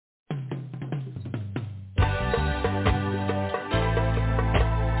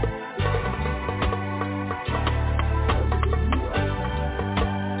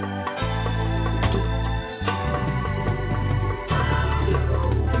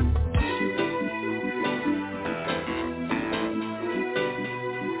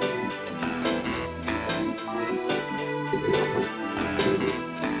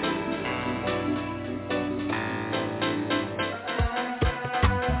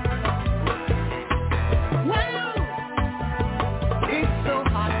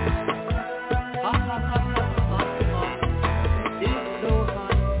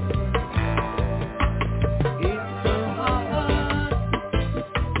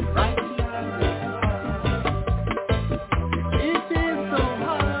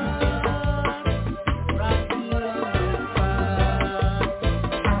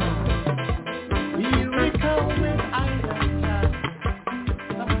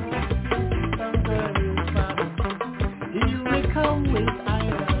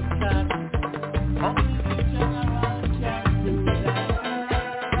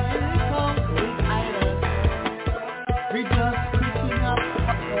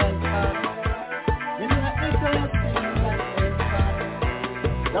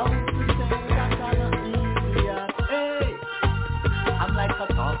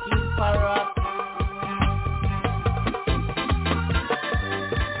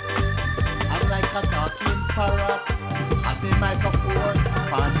carrot. At the microphone,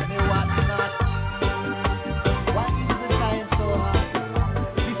 pass me whatnot. Why is the time so hot?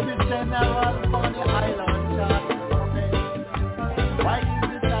 This is General on the island chat. Why is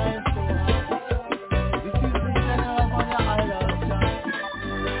the time so hot? This is the General on the island chat.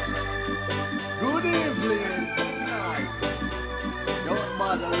 Good evening. Don't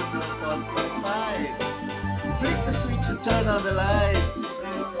bother with the sun from night. Flick the switch and turn on the light.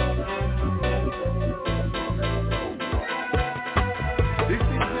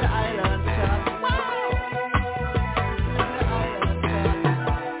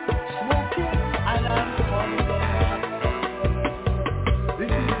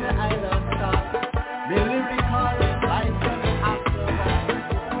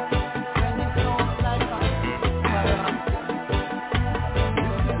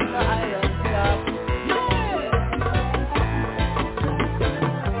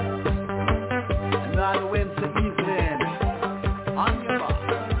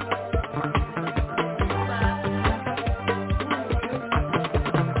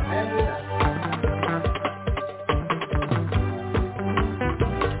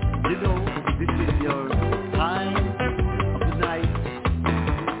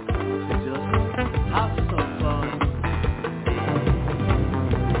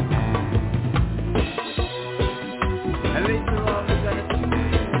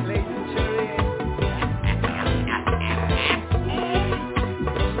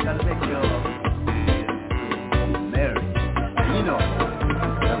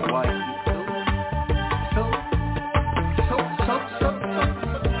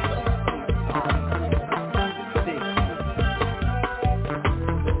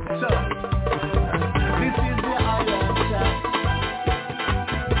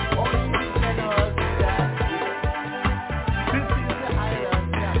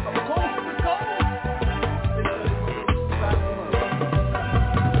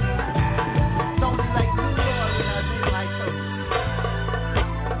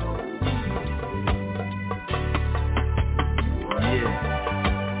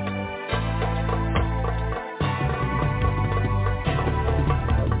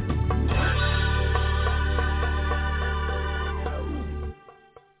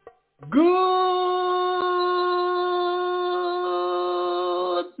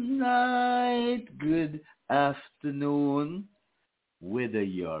 Afternoon, whether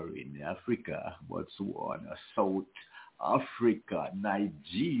you're in Africa, Botswana, South Africa,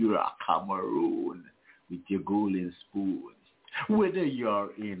 Nigeria, Cameroon, with your golden spoon, whether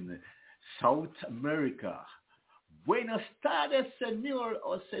you're in South America, Buenos Aires, Senor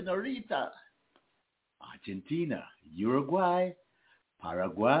or Senorita, Argentina, Uruguay,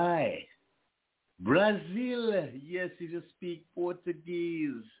 Paraguay, Brazil, yes, if you speak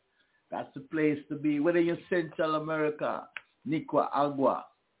Portuguese, that's the place to be. Whether you're Central America, Nicaragua,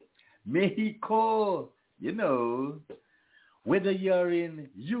 Mexico, you know. Whether you're in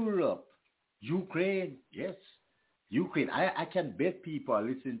Europe, Ukraine, yes, Ukraine. I can bet people are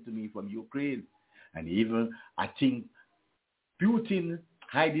listening to me from Ukraine. And even, I think, Putin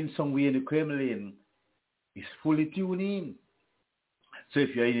hiding somewhere in the Kremlin is fully tuned in. So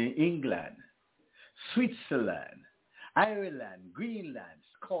if you're in England, Switzerland, Ireland, Greenland,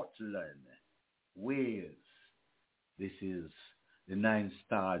 Scotland, Wales. This is the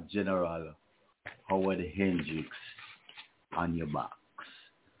 9-star General Howard Hendricks on your box.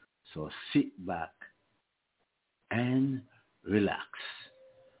 So sit back and relax.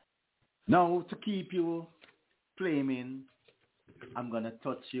 Now to keep you flaming, I'm going to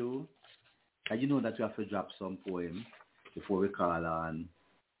touch you. And you know that you have to drop some poem before we call on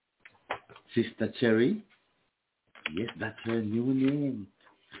Sister Cherry. Yes, that's her new name.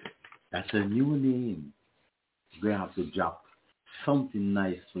 That's her new name. We're going to have to drop something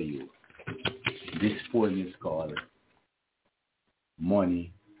nice for you. This poem is called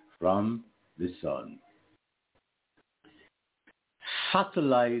Money from the Sun.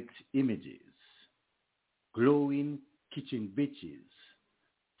 Satellite images, glowing kitchen bitches,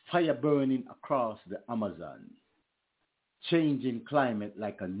 fire burning across the Amazon, changing climate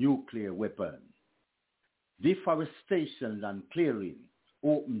like a nuclear weapon. Deforestation and clearing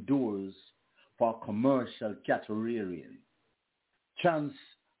open doors for commercial cattle rearing.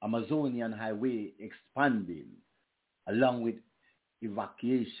 Trans-Amazonian highway expanding along with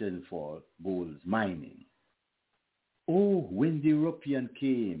evacuation for gold mining. Oh, when the European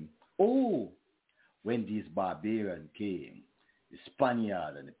came. Oh, when these barbarians came. The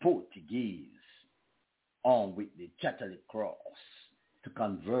Spaniard and the Portuguese armed with the Catholic cross to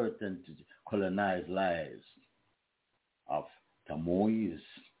convert and to colonize lives of Tamois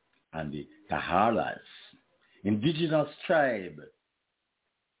and the Taharas. indigenous tribe,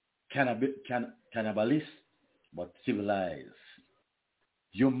 cannibalist, but civilized.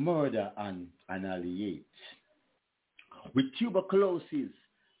 You murder and annihilate. With tuberculosis,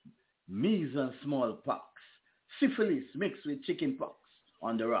 measles and smallpox, syphilis mixed with chickenpox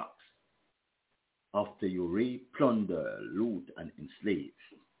on the rocks. After you rape, plunder, loot, and enslave,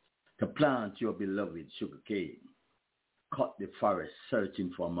 to plant your beloved sugarcane, cut the forest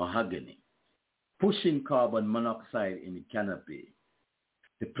searching for mahogany, pushing carbon monoxide in the canopy,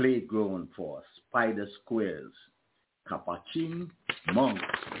 the playground for spider squares, capuchin monks,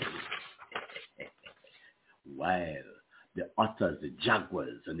 while the otters, the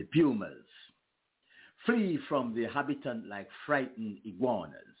jaguars, and the pumas flee from the habitat like frightened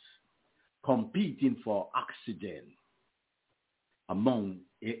iguanas, competing for oxygen among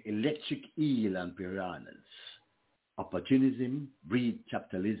electric eel and piranhas. Opportunism breeds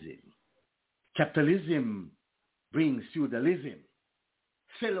capitalism. Capitalism brings feudalism.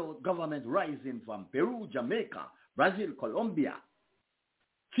 Sellout government rising from Peru, Jamaica, Brazil, Colombia,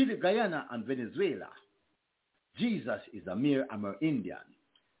 Chile, Guyana, and Venezuela. Jesus is a mere Amerindian,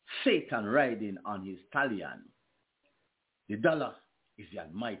 Satan riding on his stallion. The dollar is the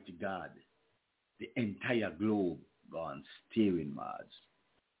almighty God. The entire globe gone steering mad.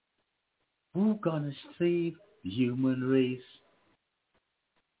 Who gonna save the human race?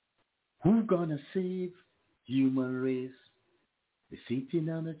 Who gonna save human race? The sitting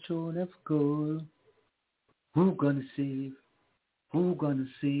on a throne of gold. Who gonna save? Who gonna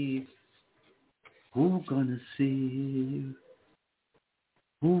save? Who gonna save?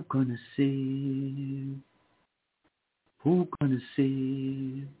 Who gonna save? Who gonna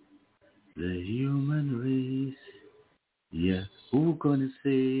save the human race? Yeah, who gonna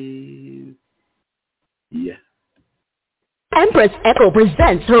save? Yeah. Empress Echo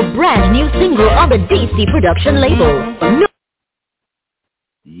presents her brand new single on the DC production label.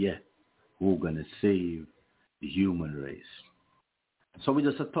 Yeah, who gonna save the human race? So we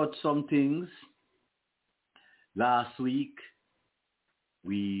just touched some things. Last week,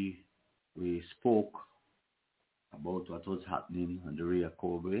 we spoke about what was happening on the Rio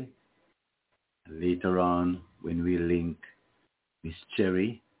Kobe. Later on, when we link Miss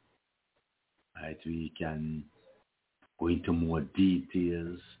Cherry, right, we can go into more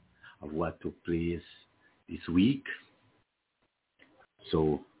details of what took place this week.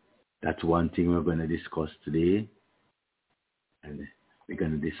 So that's one thing we're going to discuss today. And we're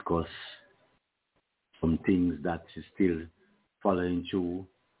going to discuss some things that is still following through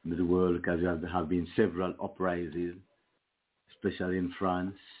in the world, because there have been several uprisings, especially in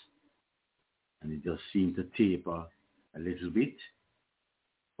France, and it just seemed to taper a little bit,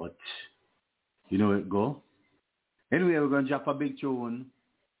 but you know it go. Anyway, we're going to drop a big tune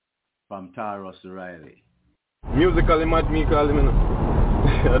from Taros Riley. Musically mad, me call him, you know.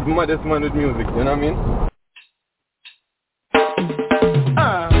 The maddest man with music, you know what I mean?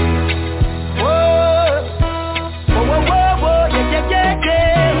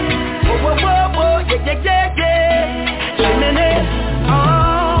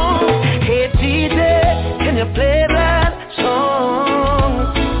 Play that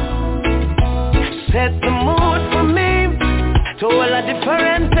song. Set the mood for me to all a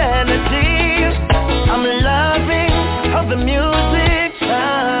different energy. I'm loving how the music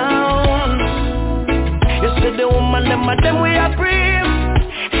sounds. You see the woman, them we are brave.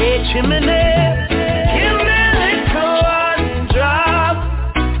 Hey, chimney, give me a little one drop.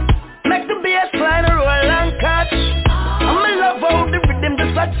 Make the bass line roll and catch. I'm in love how the rhythm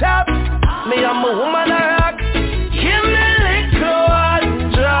just a tap. Me, I'm a woman, I rock. Give me a little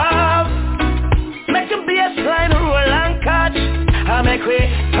one drop. Make the bass line roll and catch. I make we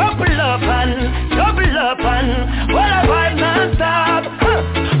double up and what I vibe non-stop.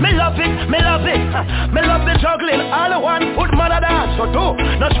 Me love it, me love the juggling. All the one put mother dance, so do,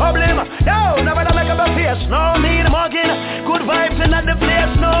 no problem. Yo, never to make up a face, no need mugging. Good vibes in the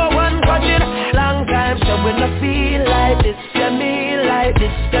place, no one watching. Long time, so when I feel like this, you mean like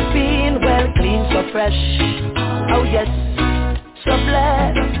this, the bean well clean, so fresh. Oh yes, so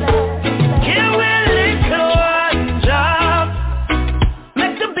blessed. Give me a little one drop.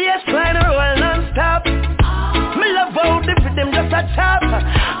 Make the bass line roll non-stop. Me love how the rhythm just a chop.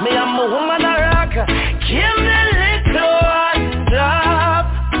 Me I'm a woman a rock. Give me a little one drop.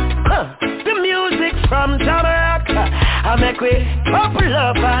 The music from Jamaica. I make we double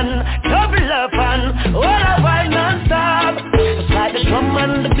up and all I vibe non-stop. It's like the drum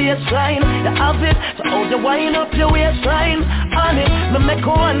and the bass line. You have it, so how you wind up your waistline. On it, me make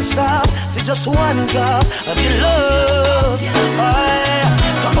one stop. See just one drop of your love.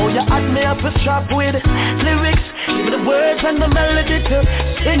 So how you add me up a drop with lyrics. Give me the words and the melody to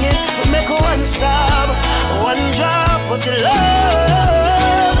sing it. We make one stop, one drop for the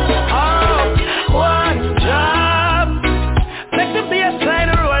love. Oh, one drop. Make the bass line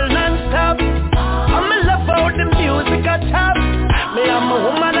roll non-stop. I'm in love out the music at top. Me I'm a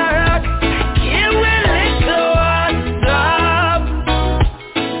woman I rock. Here we little one drop.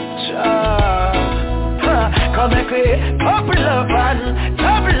 Come make we couple up and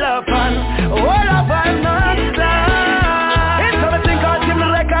all up and non-stop. It's something called Jim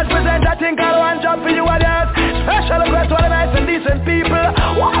Records present a thing called one drop for you and us. Special request to all the nice and decent people.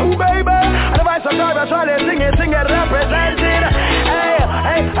 Wow baby. And the voice of God that's why they sing it represented. Hey,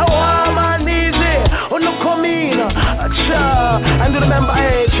 a warm and easy. No come in, and remember,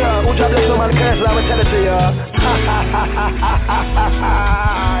 hey, who job bless no man curse, I will tell it to you.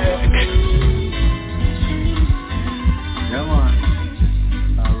 Yeah, man.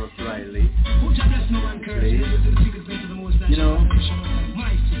 Rough Riley. You know,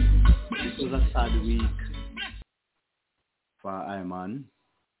 it was a sad week for Iman.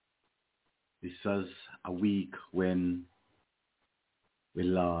 This was a week when we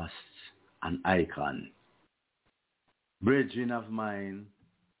lost an icon. Brethren of mine,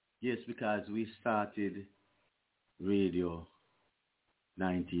 yes, because we started radio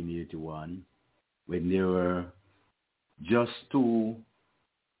 1981 when there were just 2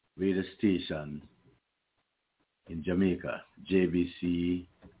 radio stations in Jamaica, JBC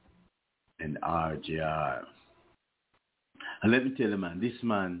and RJR. And let me tell you, man, this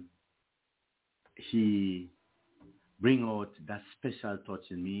man, he bring out that special touch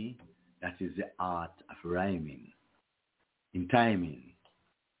in me, that is the art of rhyming, in timing.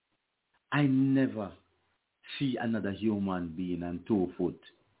 I never see another human being on 2 foot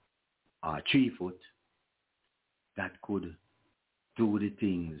or 3 foot that could do the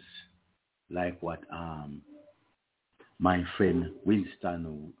things like what my friend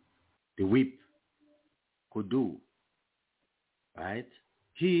Winston, the whip, could do. Right?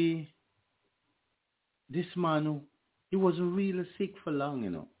 This man, he wasn't really sick for long, you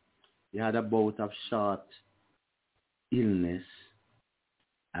know. He had a bout of short illness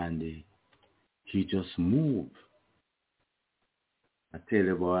and he just moved. I tell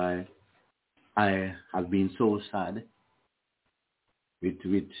you, boy, I have been so sad with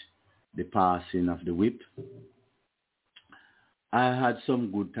the passing of the whip. I had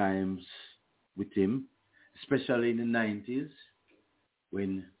some good times with him, especially in the 90s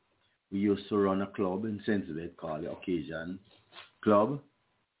when we used to run a club in St. Louis called the Occasion Club.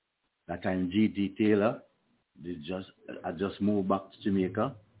 That time G.T. Taylor, I just moved back to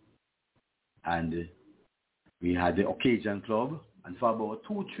Jamaica, and we had the Occasion Club, and for about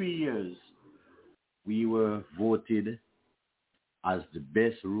 2-3 years we were voted as the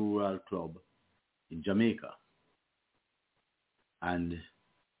best rural club in Jamaica. And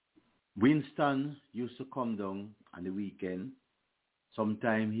Winston used to come down on the weekend.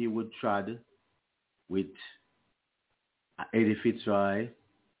 Sometime he would trad with Eddie Fitzroy,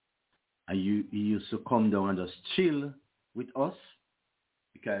 and he used to come down and just chill with us,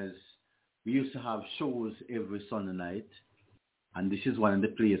 because we used to have shows every Sunday night, and this is one of the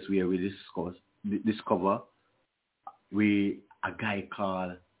places where we discover a guy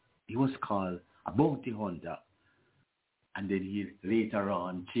he was called a bounty hunter, and then he later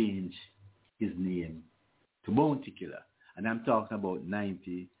on changed his name to Bounty Killer. And I'm talking about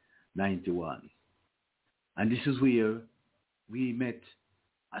 1991. And this is where we met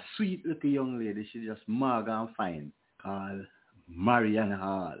a sweet little young lady. She just mug and fine, called Marianne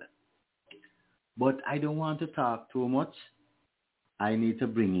Hall. But I don't want to talk too much. I need to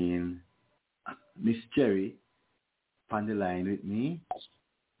bring in Miss Cherry on the line with me.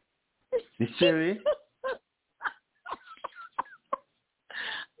 Miss Cherry?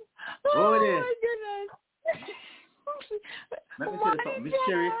 Oh there. my goodness. Let me tell you something.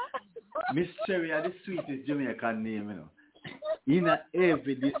 Miss Cherry are the sweetest Jamaican name, you know. In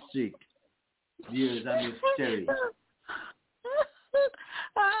every district, there's a Miss Cherry.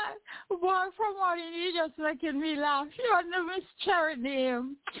 Boy, from morning, you just making me laugh. You want the Miss Cherry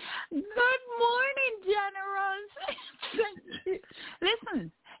name. Good morning, Generals.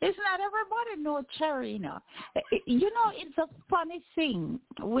 Listen, it's not everybody know Cherry, you know. You know, it's a funny thing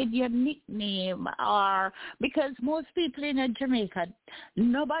with your nickname, or because most people in Jamaica,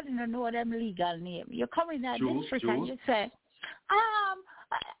 nobody know them legal name. You come in that district and you say,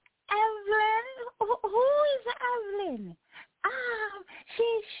 Evelyn, who is Evelyn?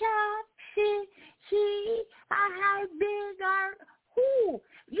 She's short, she high, big, or who?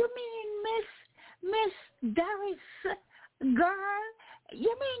 You mean Miss Darius girl?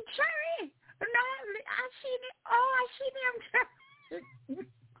 You mean Cherry?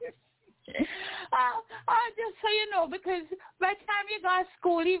 Just so you know, because by the time you go to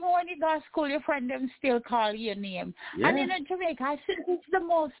school, even when you go to school, your friend them still call your name. Yeah. And in Jamaica, I think it's the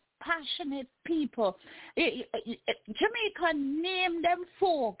most passionate people. Jamaica name them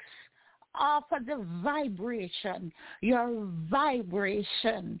folks off of the vibration, your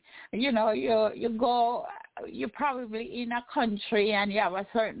vibration. You know, you go, you're probably in a country and you have a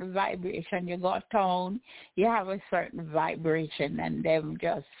certain vibration. You go town, you have a certain vibration, and them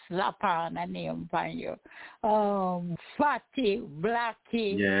just slap on a name on you. Fatty,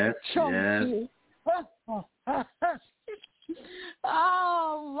 Blackie, Chunky. Yes.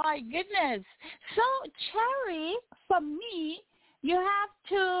 Oh, my goodness. So, Cherry, for me, you have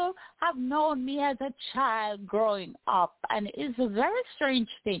to have known me as a child growing up, and it's a very strange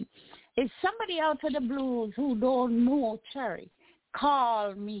thing. If somebody out of the blues who don't know Cherry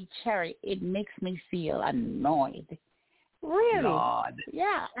call me Cherry, it makes me feel annoyed. Really? Lord.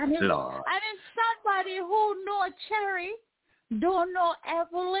 Yeah. And if somebody who know Cherry don't know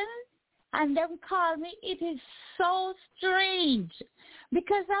Evelyn, and them call me, it is so strange.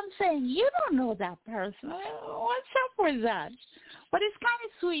 Because I'm saying, you don't know that person. What's up with that? But it's kind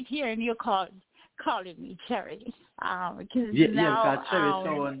of sweet hearing you calling me Cherry. Because now, Cherry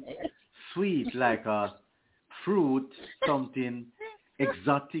sounds sweet, like a fruit, something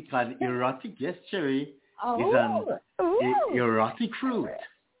exotic and erotic. Yes, cherry is an erotic fruit.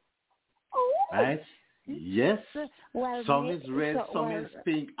 Right? Yes. Well, some is red, some is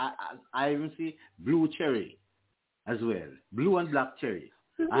pink. I even see blue cherry as well. Blue and black cherry.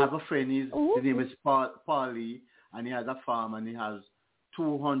 I have a friend, his name is Paulie, and he has a farm and he has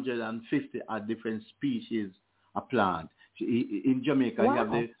 250 different species of plant. In Jamaica, you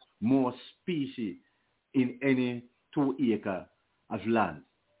have the most species in any 2 acre of land,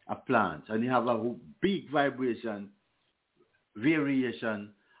 of plants. And you have a big variation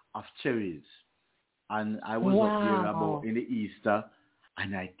of cherries. And I was up there about in the Easter,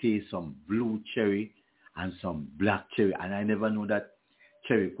 and I taste some blue cherry and some black cherry. And I never knew that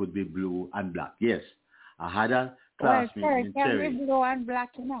cherry could be blue and black. Yes, I had a classmate in cherry. Can be blue and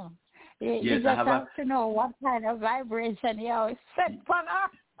black, you know. You just have to know what kind of vibration you always set for her.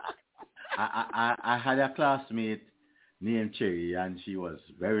 I had a classmate named Cherry, and she was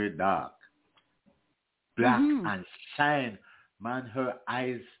very dark, black and shine. Man, her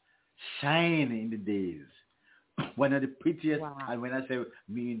eyes shine in the days. One of the prettiest, and when I say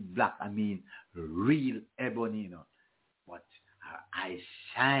mean black, I mean real ebony, you know. But her eyes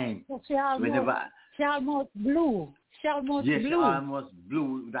shine. So she almost blue. She almost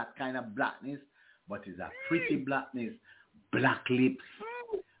blue, that kind of blackness, but it's a pretty blackness, black lips,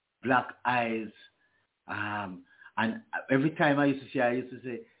 black eyes, and every time I used to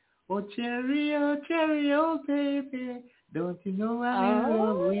say, oh Cherry, oh baby, don't you know I'm in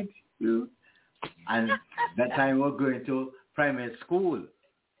love with you? And that time we were going to primary school,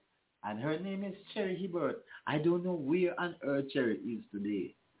 and her name is Cherry Hibbert. I don't know where on earth Cherry is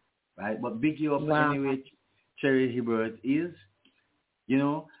today, right? But big you up anyway, Cherry Hibbert is, you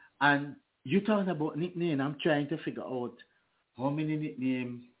know. And you talking about nickname, I'm trying to figure out how many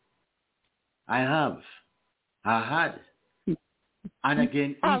nicknames I had. And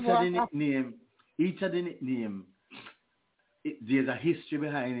again, each of the nickname, there's a history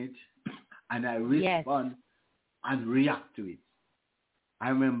behind it, and I respond and react to it. I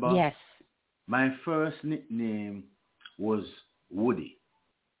remember my first nickname was Woody.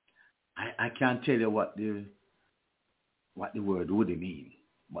 I can't tell you what the word Woody means,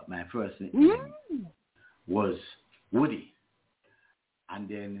 but my first nickname was Woody. And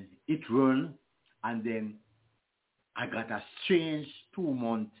then it run, and then I got a strange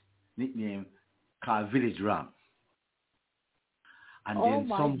 2-month nickname called Village Ram. And then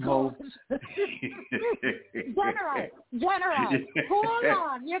somehow... General, hold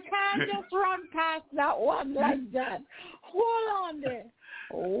on. You can't just run past that one like that. Hold on there.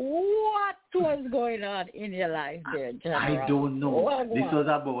 What was going on in your life there, General? I don't know. This was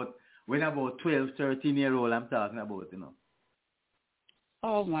about 12, 13-year-old I'm talking about, you know.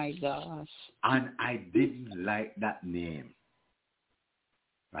 Oh, my gosh. And I didn't like that name,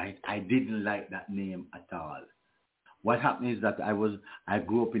 right? I didn't like that name at all. What happened is that I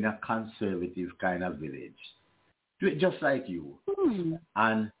grew up in a conservative kind of village, just like you,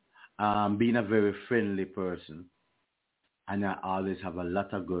 and being a very friendly person, and I always have a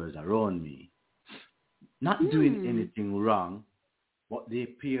lot of girls around me, not doing anything wrong, but their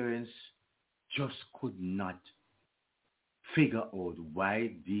parents just could not figure out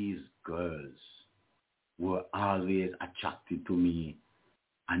why these girls were always attracted to me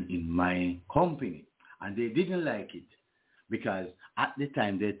and in my company. And they didn't like it because at the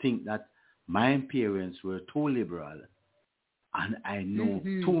time they think that my parents were too liberal, and I know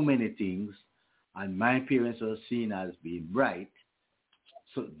too many things, and my parents were seen as being bright,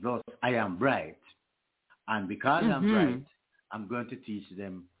 so thus I am bright. And because I'm bright, I'm going to teach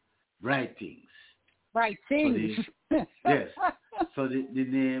them bright things. Bright things. So yes. So the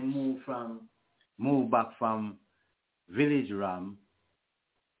name moved back from Village Ram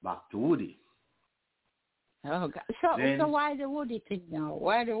back to Woody. Oh God. So why the Woody thing now?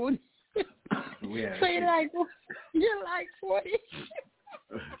 Why the Woody? Well, so you like Woody?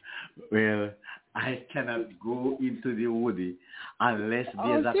 Well, I cannot go into the Woody unless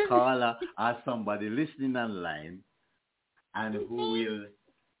there's a caller or somebody listening online and who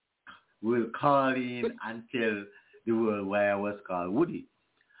will call in and tell the world why I was called Woody.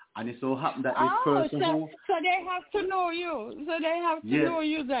 And it so happened that this person so they have to know you. So they have to know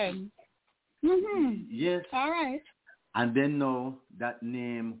you then. Yes. All right. And then now that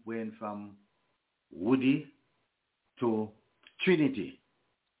name went from Woody to Trinity.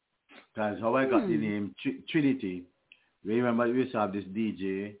 Because how I got the name Trinity, remember we used to have this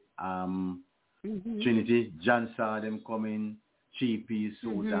DJ, Trinity, John saw them coming, cheapy,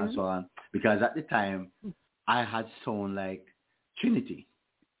 suit and so on. Because at the time, I had sound like Trinity.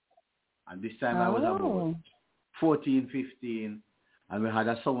 And this time I was about 14, 15, and we had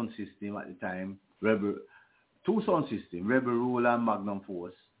a sound system at the time, two sound systems, Rebel Rule and Magnum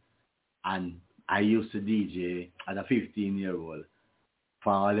Force. And I used to DJ as a 15-year-old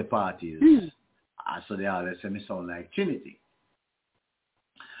for all the parties. So they always say me sound like Trinity.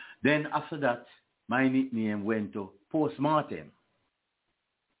 Then after that, my nickname went to Postmortem.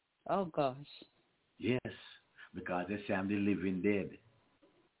 Oh, gosh. Yes, because they say I'm the living dead.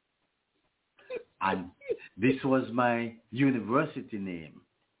 And this was my university name.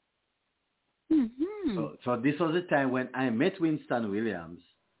 So this was the time when I met Winston Williams,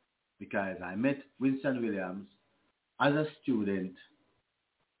 because I met Winston Williams as a student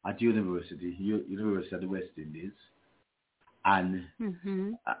at University of the West Indies. And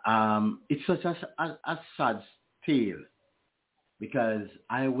it's such a sad tale, because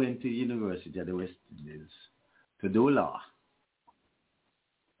I went to University of the West Indies to do law.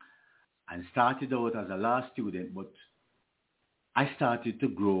 And started out as a law student, but I started to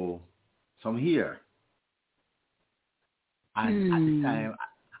grow some hair. And at the time,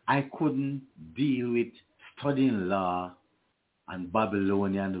 I couldn't deal with studying law and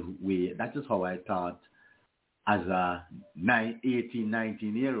Babylonian way. That is how I thought as a 18,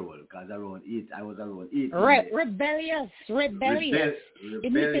 19-year-old, because I was around 18. Rebellious. You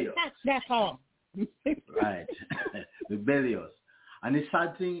need to touch that home. Right. Rebellious. And the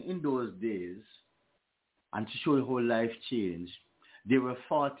sad thing in those days, and to show the whole life change, there were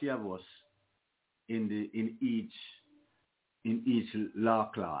 40 of us in each law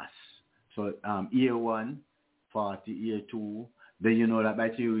class. So year 1, 40, year 2. Then you know that by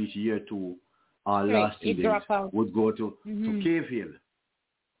the time you reach year 2, our law students would go to Cave Hill.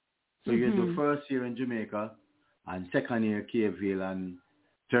 So you do first year in Jamaica, and second year Cave Hill, and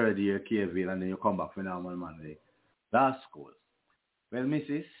third year Cave Hill, and then you come back for normal Monday. Law school. Well,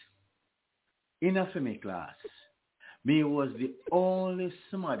 missus, in a family class, me was the only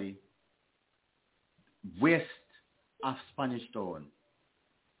somebody west of Spanish Town.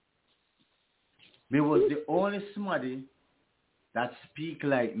 Me was the only somebody that speak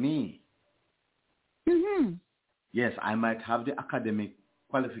like me. Yes, I might have the academic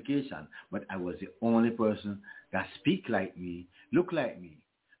qualification, but I was the only person that speak like me, look like me.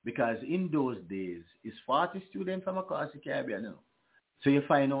 Because in those days, it's 40 students from across the Caribbean, you know. So you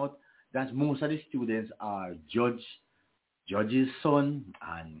find out that most of the students are judge's son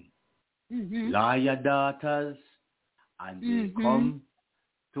and lawyer daughters, and they come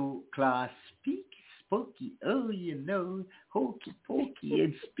to class speak spooky. Oh, you know, hokey pokey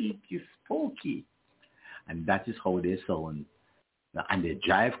and speaky spooky. And that is how they sound. And they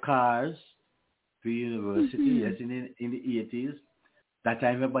drive cars to university. Yes, in the 80s. That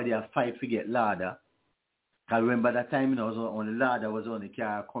time everybody had fight to get ladder. I remember that time, you know, on the ladder was on the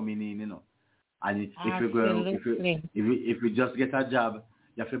car coming in, you know. And if you just get a job,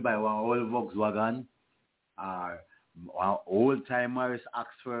 you have to buy one old Volkswagen or one old-time Morris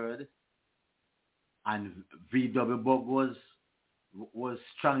Oxford. And VW Bug was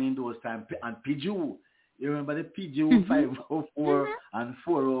strong in those times. And Peugeot, you remember the Peugeot 504 and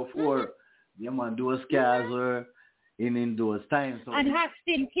 404? Yeah, man, those cars were in those times. So and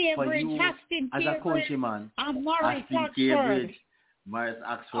Hastings Cambridge, as a countryman, and Morris Oxford. Cambridge, Morris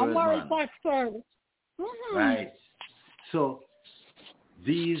Oxford, Morris Oxford. Right. So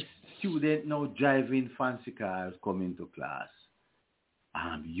these students now driving fancy cars coming to class.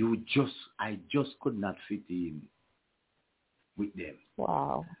 I just could not fit in with them.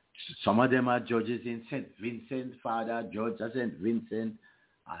 Wow. Some of them are judges in St. Vincent, Father Judge at St. Vincent,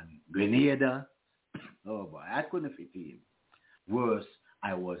 and Grenada. Oh boy, I couldn't fit in. Worse,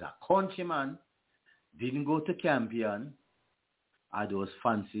 I was a countryman, didn't go to Campion, or those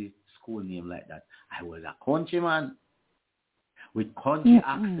fancy school name like that. I was a countryman with country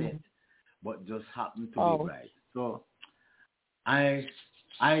accent, but just happened to be right. So I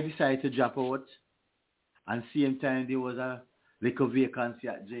decided to drop out, and same time there was a little vacancy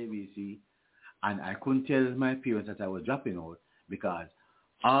at JBC, and I couldn't tell my parents that I was dropping out because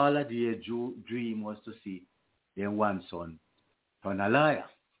all of their dream was to see their one son turn a lawyer.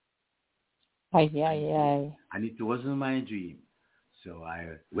 And it wasn't my dream. So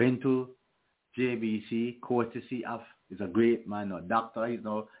I went to JBC, courtesy of, he's a great man, no doctor, he's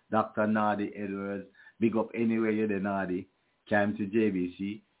no Dr. Nardi Edwards, big up anywhere you're the Nardi, came to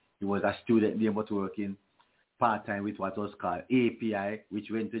JBC. He was a student there but working part-time with what was called API, which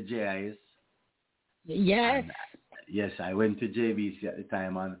went to JIS. Yes. And, yes, I went to JBC at the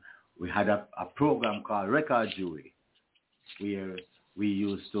time, and we had a program called Record Jury, where we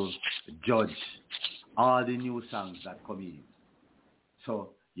used to judge all the new songs that come in.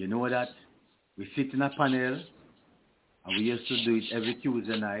 So, you know that we sit in a panel, and we used to do it every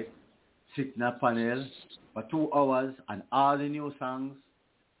Tuesday night, sit in a panel for 2 hours, and all the new songs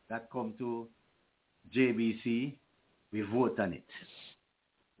that come to JBC, we vote on it.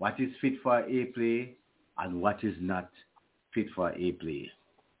 What is fit for a play and what is not fit for a play.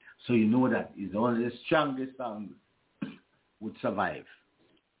 So you know that is only the strongest songs would survive.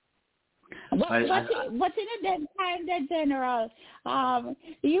 But in that time, that general,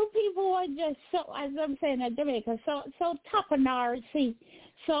 you people were just so, as I'm saying in Jamaica, so top of our seat.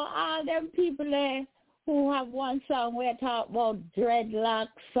 So all them people there who have one song where talk about dreadlocks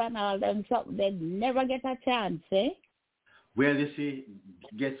and all them something, they never get a chance, eh? Well, you see,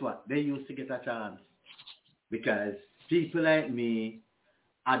 guess what? They used to get a chance because people like me,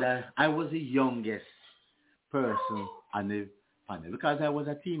 I was the youngest person on the panel because I was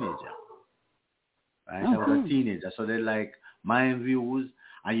a teenager. Right? I was a teenager, so they like my views,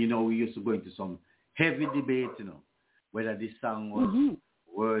 and you know, we used to go into some heavy debate, you know, whether this song was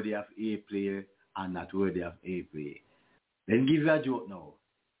worthy of a play and not worthy of a play. Then give you a joke now.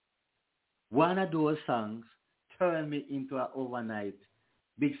 One of those songs turned me into an overnight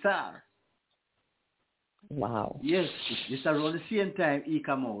big star. Wow. Yes, it's around the same time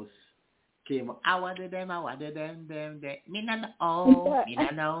Ika Mouse came up. I wanted them, them. Me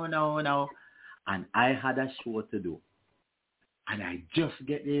no. And I had a show to do. And I just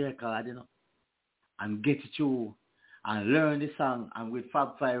get the record, you know, and get it through and learn the song, and with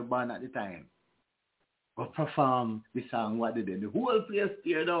Fab Five band at the time, go perform the song, what they did. The whole place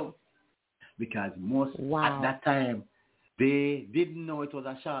teared down. Because at that time, they didn't know it was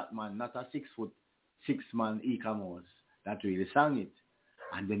a short man, not a 6'6" Ika Mouse that really sang it.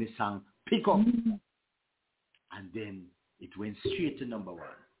 And then the song pick up. And then it went straight to number 1.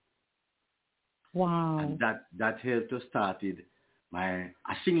 Wow. And that helped to started my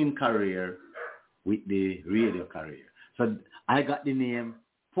singing career with the radio career. So I got the name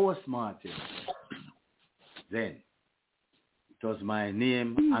Post Martin. Then it was my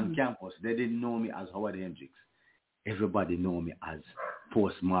name on campus. They didn't know me as Howard Hendricks. Everybody know me as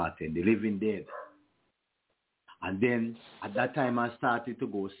Post Martin, the living dead. And then at that time I started to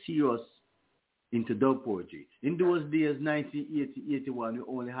go serious into dub poetry. In those days, 1980, 81, we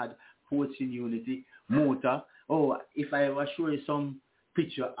only had Poetry Unity, Motor. Oh, if I ever show you some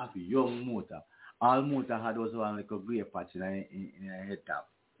picture of young Motor, all Motor had was one like a grey patch in a head top.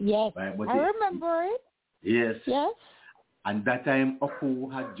 Yes, right? I remember it. Yes. Yes. And that time, Oku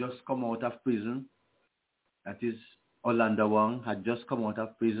had just come out of prison. That is, Orlando Wong had just come out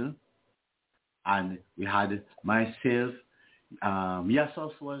of prison. And we had myself,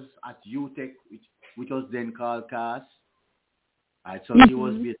 Yasos was at UTEC, which was then called CAS. Right, so he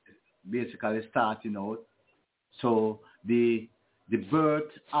was basically starting out. So the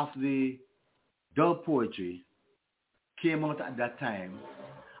birth of the dub poetry came out at that time,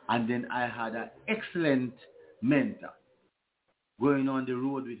 and then I had an excellent mentor going on the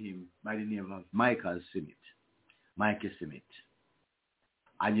road with him by the name of Mikey Simit.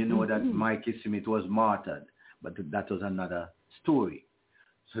 And you know that Mikey Simit was martyred, but that was another story.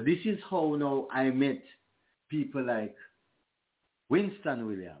 So this is how now I met people like Winston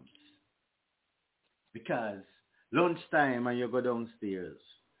Williams. Because lunchtime and you go downstairs,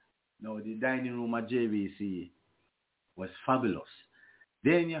 now the dining room at JVC was fabulous.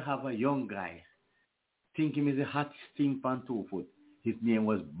 Then you have a young guy, think him is a hot stink pan 2 foot. his name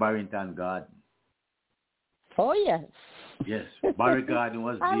was Barrington Garden. Oh, yes. Yes, Barry Garden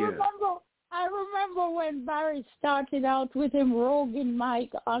was there. I remember when Barry started out with him roguing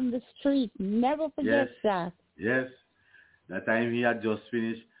Mike on the street. Never forget that. Yes. That time he had just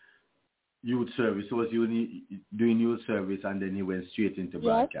finished youth service. He was doing youth service, and then he went straight into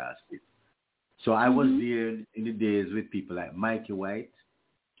broadcasting. So I was there in the days with people like Mikey White,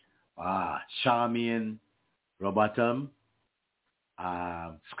 Charmian, Robertum,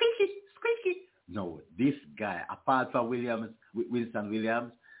 Squeaky. No, this guy, apart from Winston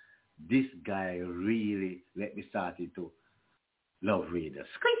Williams, this guy really let me start to love radio.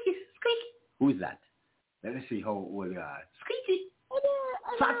 Squeaky. Who is that? Let me see how old you are. Squeaky.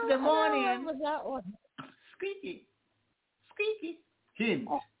 Saturday morning. That one. Squeaky. Him.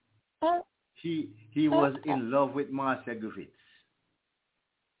 He was in love with Marcia Griffiths.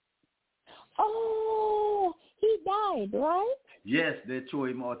 Oh, he died, right? Yes, they threw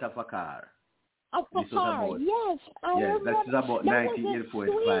him out of a car. Of a car, yes. I remember. That's about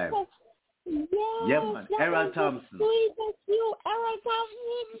 1945. Yes, man. Errol Thompson. Errol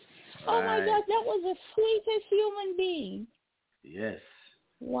Thompson. Oh my God, that was the sweetest human being. Yes.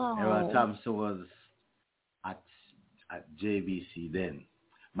 Wow. Errol Thompson was at JBC then.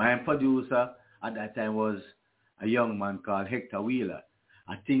 My producer at that time was a young man called Hector Wheeler.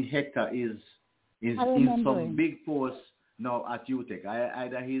 I think Hector is in some big post now at UTEC.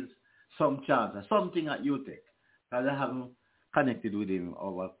 Either he's some chance or something at UTEC. Because I haven't connected with him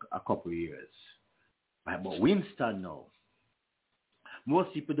over a couple of years. But Winston now.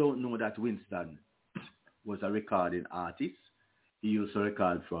 Most people don't know that Winston was a recording artist. He used to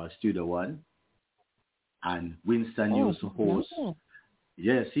record for Studio One. And Winston used to host.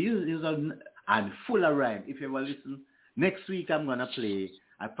 Yes, he was and full of rhyme. If you ever listen, next week I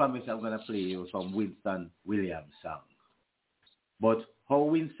promise I'm going to play you some Winston Williams song. But how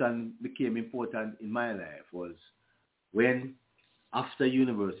Winston became important in my life was when, after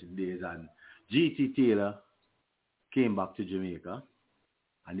university days, and G.T. Taylor came back to Jamaica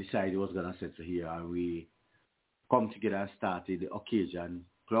and decided he was going to settle here, and we come together and started the Occasion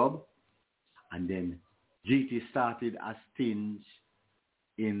Club. And then G.T. started a stint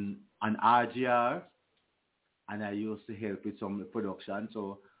in an RGR, and I used to help with some production.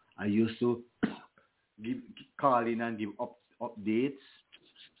 So I used to call in and give updates,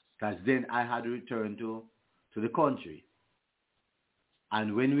 because then I had returned to the country.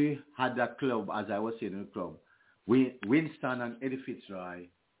 And when we had that club, as I was saying in the club, Winston and Eddie Fitzroy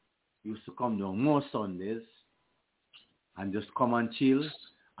used to come down more Sundays and just come and chill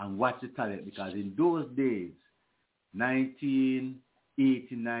and watch the talent, because in those days,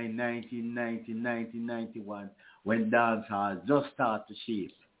 1989, 1990, 1991, when dancehall just started to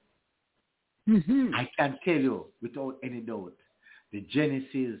shape. I can tell you, without any doubt, the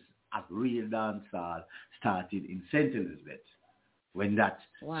genesis of real dancehall started in St. Elizabeth, when that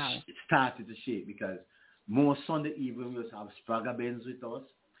started to shape, because more Sunday evening we used to have Spragga Benz with us,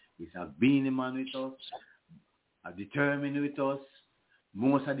 we used to have Beanie Man with us, Determined with us,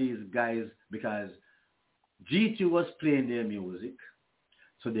 most of these guys, because GT was playing their music,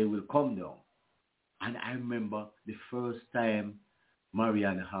 so they will come down. And I remember the first time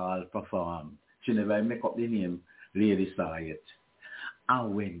Marianne Hall performed, she never make up the name, Lady saw it.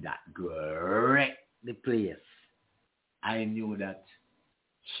 And when that girl wrecked the place, I knew that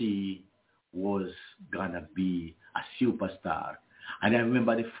she was gonna be a superstar. And I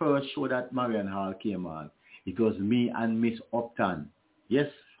remember the first show that Marianne Hall came on, it was me and Miss Upton.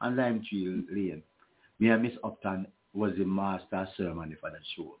 Yes, on Lime Tree Lane. Me and Miss Upton was the master ceremony for that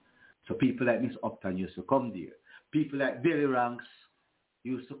show. So people like Miss Upton used to come there. People like Billy Ranks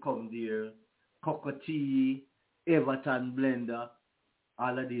used to come there. Cockatee, Everton Blender,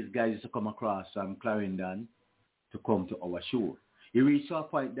 all of these guys used to come across from Clarendon to come to our show. It reached to a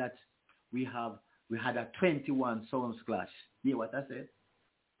point that we had a 21 sound clash. You hear what I said?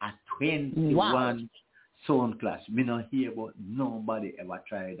 A 21 sound clash. Me not hear about nobody ever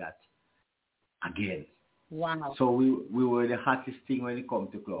tried that again. Wow. So we were the hottest thing when it come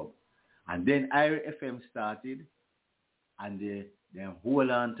to club. And then IRA FM started, and they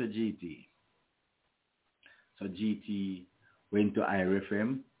hold on to GT. So GT went to IRA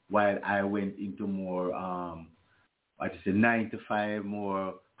FM, while I went into more, 9 to 5,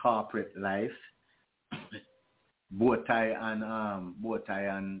 more corporate life, bow tie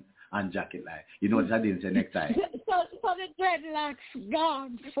and jacket life. You know, I didn't say necktie. So the dreadlocks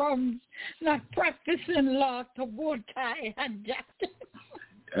gone from not practicing law to bow tie and jacket.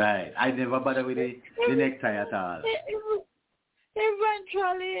 Right. I never bother with the necktie at all.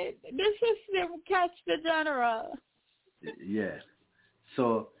 Eventually, the system catch the general. Yes.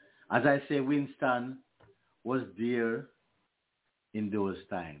 So, as I say, Winston was there in those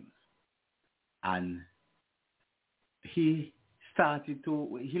times. And he left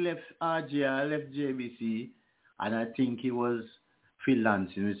RGR, left JBC, and I think he was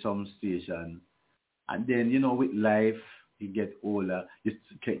freelancing with some station. And then, with life, you get older, you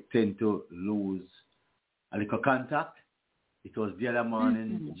tend to lose a little contact. It was the other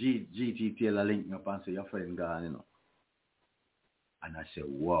morning, GT Taylor linked me up and said, your friend gone, And I said,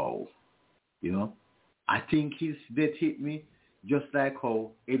 wow. I think his death hit me just like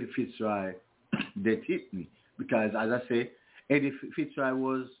how Eddie Fitzroy death hit me. Because, as I say, Eddie Fitzroy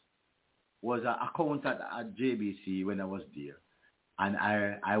was an accountant at JBC when I was there. And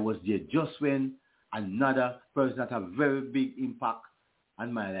I was there just when another person that had a very big impact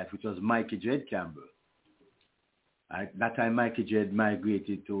on my life, which was Mikey Dread Campbell. At that time, Mikey Dread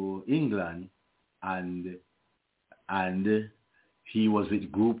migrated to England, and he was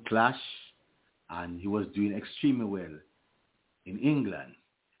with Group Clash, and he was doing extremely well in England.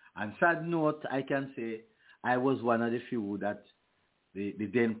 And sad note, I can say I was one of the few that the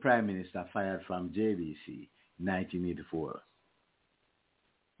then Prime Minister fired from JBC in 1984.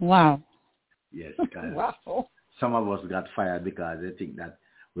 Wow. Yes, because some of us got fired because they think that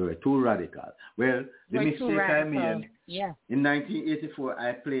we were too radical. Well, the mistake I made, in 1984,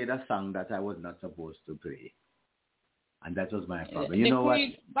 I played a song that I was not supposed to play. And that was my problem. You know what?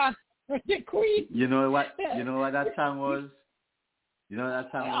 The Queen. You know what that song was? You know what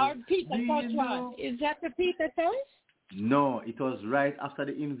that song was? Peter Tosh one. Is that the Peter Tosh? No, it was right after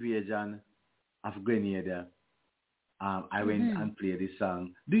the invasion of Grenada. I went and played this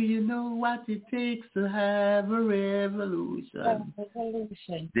song. Do you know what it takes to have a revolution?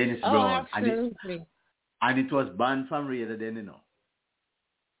 Dennis Brown. Absolutely. And it was banned from radio then,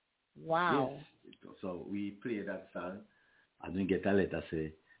 Wow. Yes. So we played that song, and we get a letter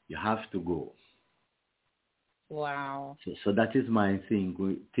say, you have to go. Wow. So that is my thing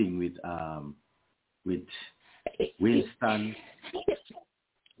with Winston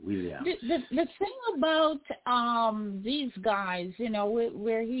Williams. The thing about these guys,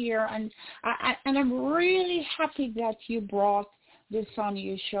 we're here, and I'm really happy that you brought this on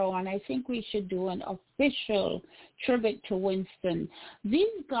your show, and I think we should do an official tribute to Winston.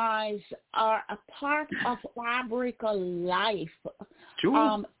 These guys are a part of Africa life.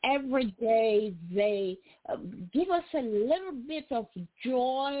 True. Every day they give us a little bit of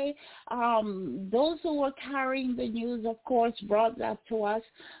joy. Those who were carrying the news, of course, brought that to us.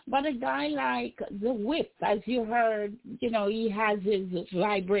 But a guy like the Whip, as you heard, he has his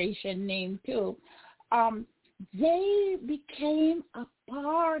vibration name too. They became a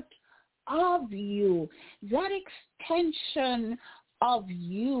part of you, that extension of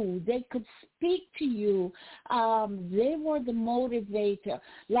you. They could speak to you. They were the motivator,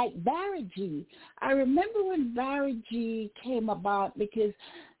 like Barry G. I remember when Barry G came about, because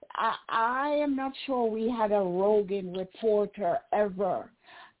I am not sure we had a Rogan reporter ever.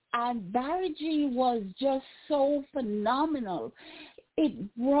 And Barry G was just so phenomenal. It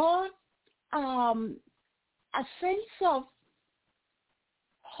brought a sense of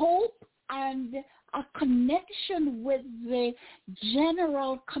hope and a connection with the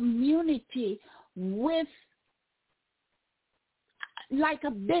general community, with like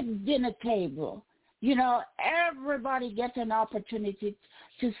a big dinner table. Everybody gets an opportunity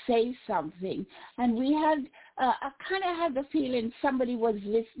to say something. And we had, I kind of had the feeling somebody was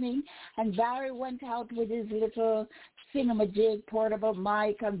listening, and Barry went out with his little cinema-jig portable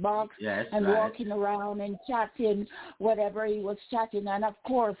mic and box, and walking around and chatting whatever he was chatting. And of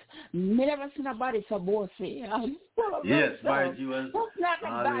course, never seen nobody so bossy. Yes, Barry was. That's not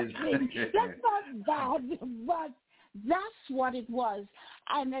a bad thing. That's not bad, but that's what it was.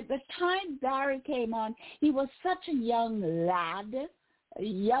 And at the time Barry came on, he was such a young lad, a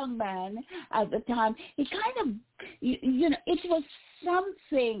young man at the time. He kind of, it was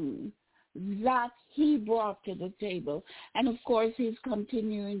something that he brought to the table. And of course, he's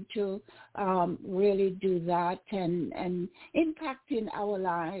continuing to really do that and impacting our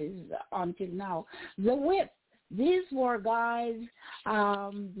lives until now. The Whip, these were guys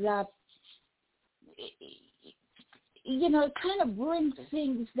that, kind of bring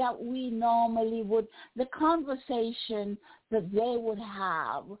things that we normally would, the conversation that they would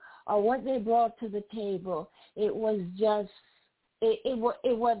have or what they brought to the table. It was just, it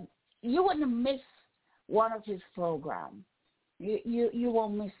would, you wouldn't miss one of his programs. You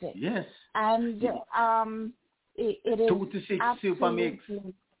won't miss it. Yes. And it is 2 to 6 Super Mix.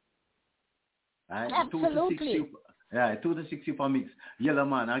 Right? Absolutely. 2 to 6 Super Mix. Yellow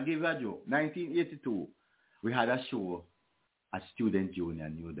Man, I'll give you a joke. 1982, we had a show at Student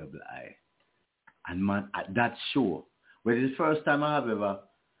Union UII. And man, at that show, well, it's the first time I have ever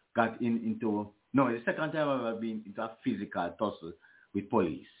got the second time I've ever been into a physical tussle with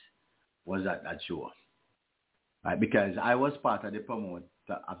police was at that show. Right? Because I was part of the promoter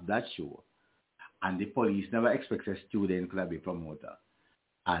of that show. And the police never expected a student could be promoter.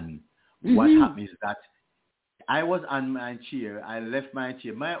 And what happened is that I was on my chair, I left my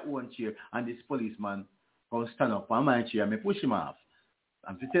chair, my own chair, and this policeman come stand up on my chair and I push him off.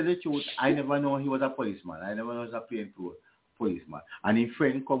 And to tell the truth, I never know he was a policeman. I never know he was a plainclothes policeman. And his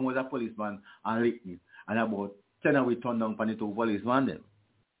friend come was a policeman and licked me. And about 10 of we turned down on the two policemen them.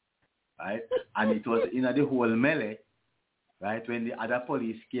 Right? And it was in the whole melee, right, when the other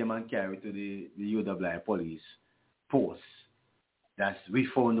police came and carried to the UII police post. That's we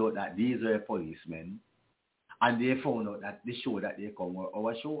found out that these were policemen. And they found out that the show that they come were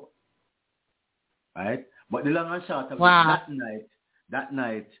our show. Right? But the long and short of it, that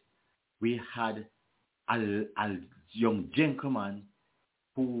night, we had a young gentleman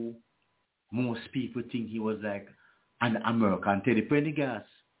who most people think he was like an American Teddy Pendergrass.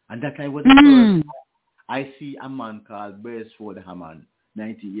 And that I was the first time I see a man called Beresford Hammond,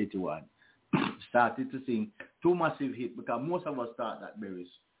 1981, started to sing two massive hits because most of us thought that Beres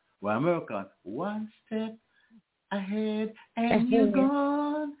were American. One step ahead and you're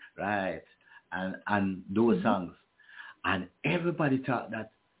gone. Right. And those songs. And everybody thought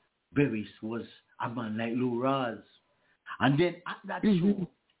that Beres was a man like Lou Raz. And then at that show,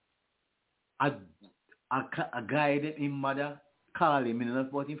 a guy that his mother called him, in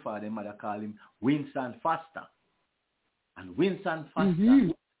not his father, his mother called him Winston Foster. And Winston Foster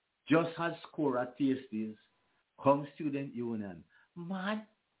just had scored at Tasties, come Student Union. Man,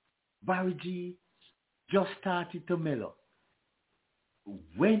 Barry G just started to mellow.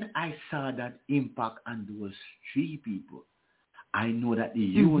 When I saw that impact on those three people, I know that the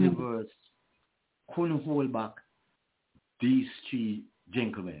universe couldn't hold back these three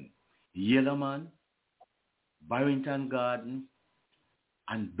gentlemen. Yellow Man, Barrington Garden,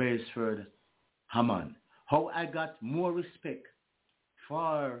 and Beresford Hammond. How I got more respect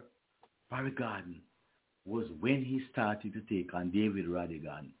for Barry Garden was when he started to take on David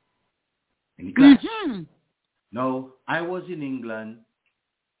Radigan in the class. Now, I was in England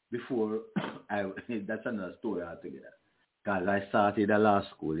before, that's another story altogether. Because I started a law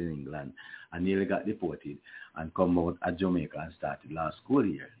school in England and nearly got deported and come out at Jamaica and started law school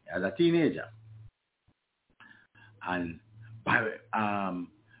here as a teenager. And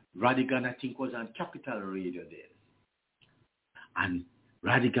Radigan, I think, was on Capital Radio then. And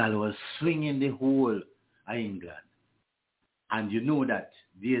Radigan was swinging the whole of England. And you know that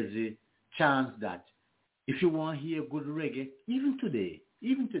there's a chance that if you want to hear good reggae, even today,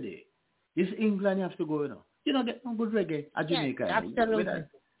 it's England you have to go, you know. You don't get no good reggae at Jamaica. Yes, absolutely.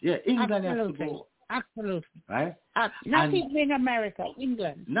 England you have to go. Absolutely. Right? Not even in America,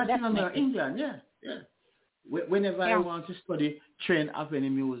 England. Not in America, England, yeah. Whenever I want to study trend of any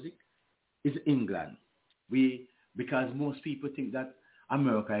music, it's England. Because most people think that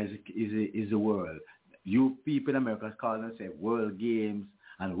America is the world. You people in America call and say world games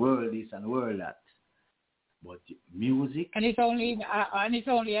and world this and world that. But music, and it's only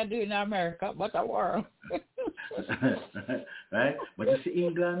in America, but the world. Right? But you see,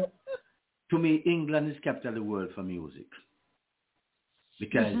 England, to me, England is capital of the world for music.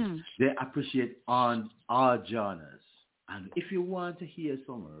 Because they appreciate all genres. And if you want to hear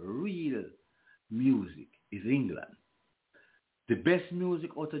some real music, is England. The best music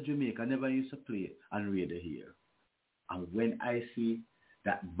out of Jamaica never used to play on radio here. And when I see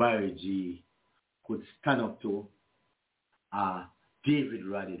that Barry G could stand up to David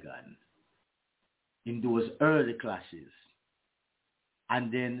Radigan in those early clashes,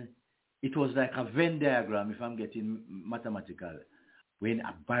 and then it was like a Venn diagram, if I'm getting mathematical, when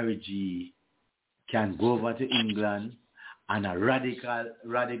a Barry G can go over to England and a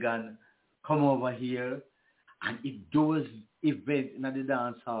Radigan come over here, and those events in the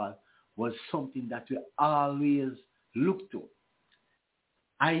dance hall was something that we always look to.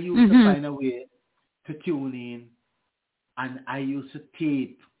 I used to find a way to tune in, and I used to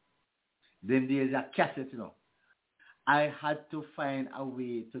tape. Then there's a cassette, you know. I had to find a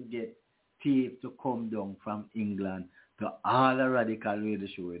way to get tape to come down from England to all the Radical radio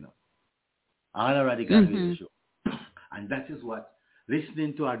show, you know. All the Radical radio show. And that is what,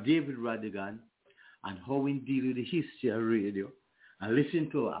 listening to our David Radigan and how we deal with the history of radio, and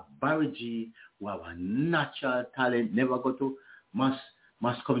listening to a Barry G who have a natural talent, never go to mass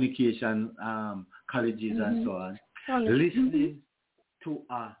communication colleges and so on. Listening to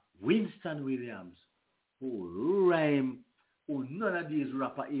a Winston Williams who Oh, none of these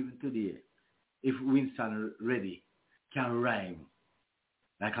rappers even today, if Winston ready, can rhyme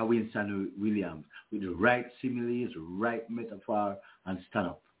like a Winston Williams with the right similes, right metaphor, and stand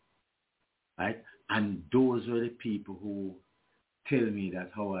up. Right? And those are the people who tell me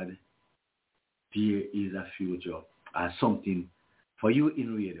that, Howard, there is a future or something for you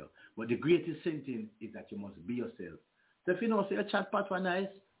in radio. But the greatest thing is that you must be yourself. So if you know, say a chat part was nice,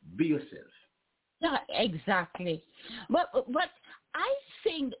 be yourself. Yeah, exactly. But I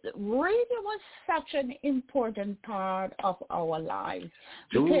think radio was such an important part of our lives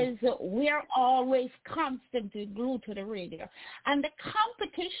because we are always constantly glued to the radio. And the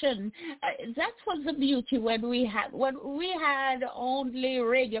competition, that was the beauty when we had only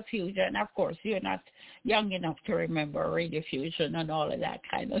Radio Fusion. Of course, you're not young enough to remember Radio Fusion and all of that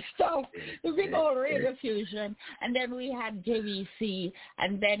kind of stuff. The big old Radio Fusion. And then we had JVC,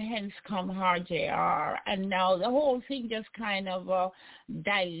 and then hence come RJR. And now the whole thing just kind of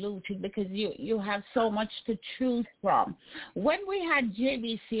diluted because you have so much to choose from. When we had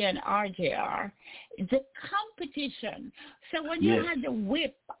JVC and RJR, the competition, so when you had the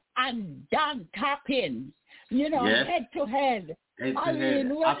whip and done tapping, head to head.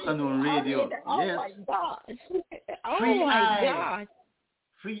 Afternoon radio. Oh yes. my gosh. Oh Free my eye. gosh.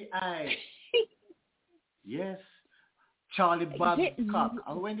 Free eye. Yes. Charlie Babcock.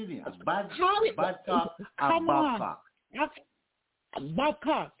 When did he? Babcock and Babcock.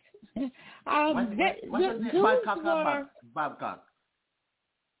 Babcock. What's his name? Babcock or Babcock?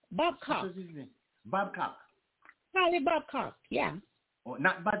 Babcock. What's his name? Babcock. Charlie Babcock, yeah. Oh,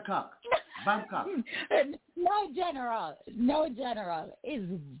 not Babcock. Babcock. No general.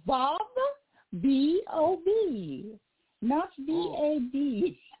 It's Bob, B-O-B, not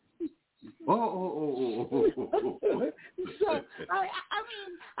B-A-D. Oh. So, I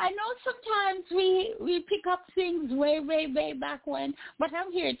mean, I know sometimes we pick up things way, way, way back when, but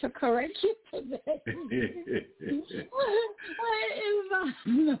I'm here to correct you today.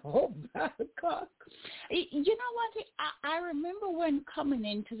 No, Babcock. You know what? I remember when coming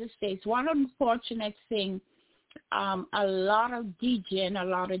into the States, one unfortunate thing, a lot of DJ and a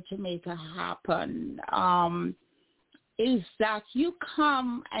lot of Jamaica happened. Is that you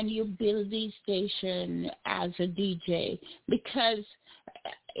come and you build these stations as a DJ because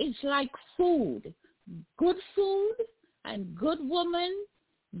it's like food. Good food and good woman,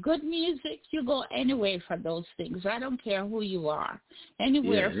 good music. You go anywhere for those things. I don't care who you are.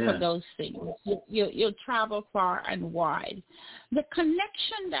 Anywhere for those things. You travel far and wide. The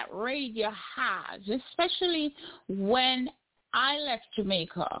connection that radio has, especially when I left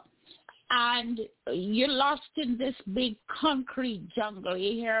Jamaica, and you're lost in this big concrete jungle.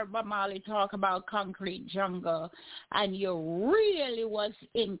 You hear Marley talk about concrete jungle, and you really was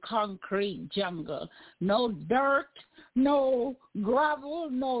in concrete jungle. No dirt, no gravel,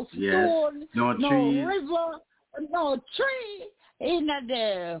 no stone, no river, no tree. In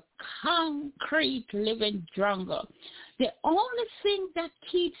the concrete living jungle. The only thing that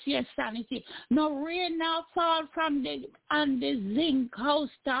keeps your sanity, no rain now fall from the zinc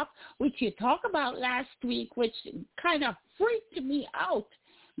house top, which you talked about last week, which kind of freaked me out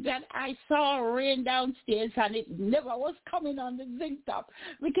that I saw rain downstairs and it never was coming on the zinc top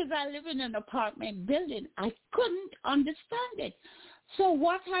because I live in an apartment building. I couldn't understand it. So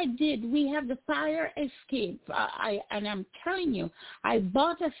what I did, we have the fire escape, and I'm telling you, I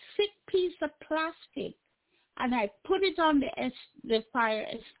bought a thick piece of plastic, and I put it on the fire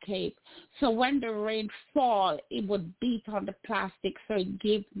escape. So when the rain fall, it would beat on the plastic, so it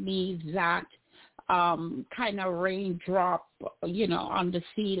gave me that kind of raindrop, on the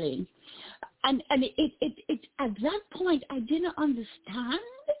ceiling. And it at that point, I didn't understand.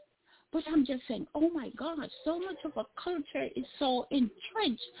 But I'm just saying, oh, my God, so much of a culture is so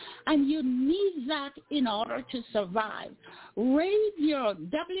entrenched, and you need that in order to survive. Radio,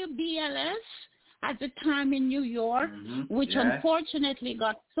 WBLS, at the time in New York, which unfortunately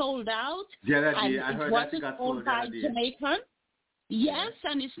got sold out. I heard that it got sold by Jamaican. Yes,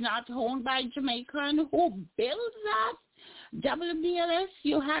 and it's not owned by Jamaican. Who built that? WBLS,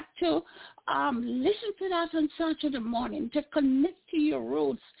 you have to listen to that on Saturday morning to connect to your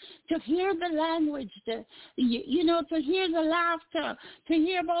roots, to hear the language, to hear the laughter, to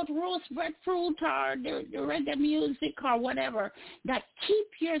hear about roast breadfruit or the reggae music or whatever that keep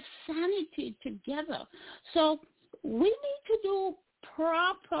your sanity together. So we need to do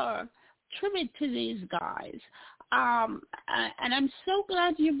proper tribute to these guys. and I'm so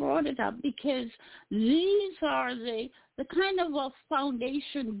glad you brought it up, because these are the kind of a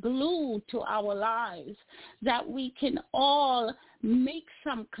foundation glue to our lives that we can all make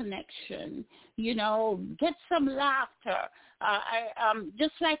some connection, get some laughter.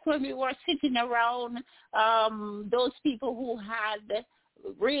 Just like when we were sitting around those people who had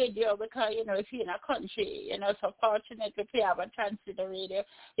radio, because, if you're in a country, so fortunately if you have a transmitter radio,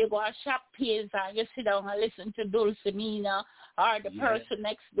 you go to shop pays and you sit down and listen to Dulcinea or the person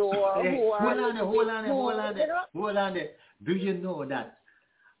next door. Hey, hold on there. Do you know that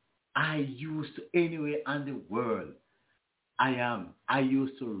I used to, anywhere in the world, I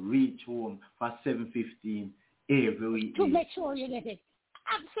used to reach home for 7:15 every day. To make sure you get it.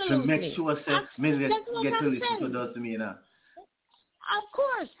 Absolutely. To make sure me get to listen to Dulcinea. Of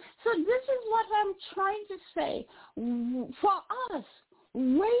course. So this is what I'm trying to say. For us,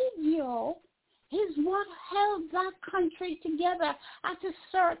 radio is what held that country together at a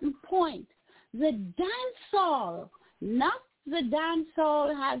certain point. The dancehall, not the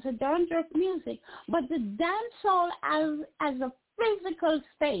dancehall has a genre of music, but the dancehall as a physical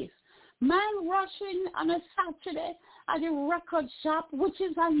space. Man rushing on a Saturday at a record shop, which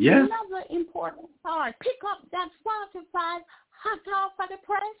is another important part. Pick up that Spotify hot off of the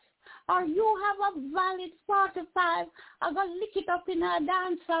press, or you have a valid Spotify, I'm going to lick it up in a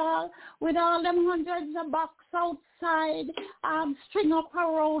dance hall with all them hundreds of bucks outside, string up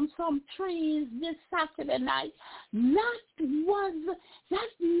around some trees this Saturday night. That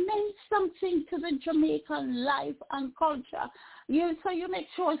meant something to the Jamaican life and culture. So you make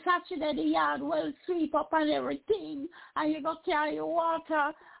sure Saturday the yard will sweep up and everything, and you go carry your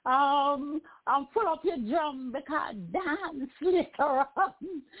water, and fill up your drum, because dance later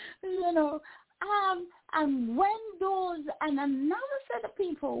on, and when those, and another set of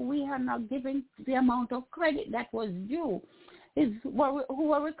people we are not giving the amount of credit that was due, is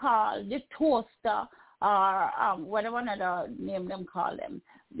who we call the toaster, or whatever another name them call them,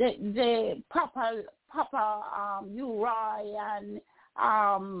 the Papa Uri and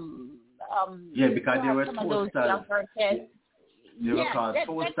because they were toasters. They were called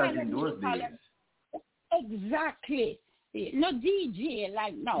toasters in those days. Exactly. No DJ,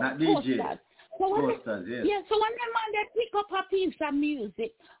 not toasters. DJ. Toasters, yes. Yeah, so when they pick up a piece of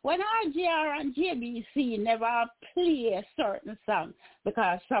music, when RJR and JBC never play a certain song,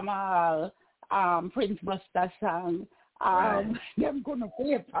 because some are Prince Buster song, them gonna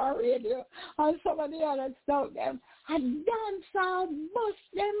play it on radio, and some of the other stuff, them and dance on bust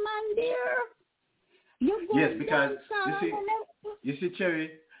them on there. Yes, because you see,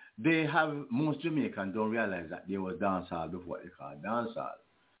 Cherry, they have, most Jamaicans don't realize that there was dancehall before they called dancehall,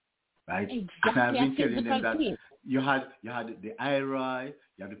 right? Exactly. And I've been telling them that you had the IRI,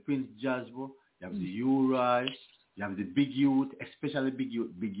 you have the Prince Jasbo, you have the URI, you have the Big Youth, especially Big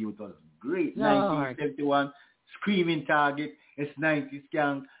Youth. Big Youth was great. 1971, Screaming Target, S90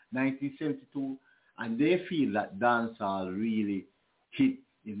 Skank, 1972, and they feel that dancehall really hit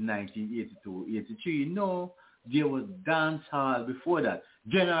in 1982, 83. No, there was dancehall before that.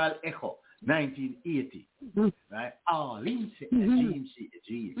 General Echo, 1980, right? Oh, Lindsay,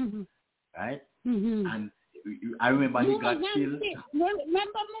 G, right? And I remember he got killed.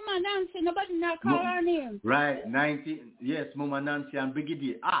 Remember Mama Nancy? Nobody not call her name. Right, yes, Mama Nancy and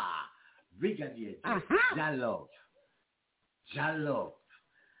Brigadier. Brigadier, Jalov.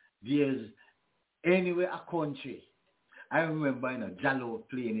 There's anywhere a country. I remember, Jalov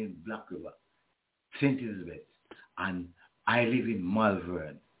playing in Black River, St. Elizabeth, and I live in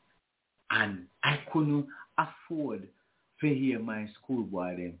Malvern, and I couldn't afford to hear my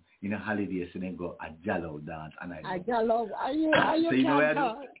schoolboy them in a holiday, so they go a Jalov dance, and I Jalov, are you so you know what I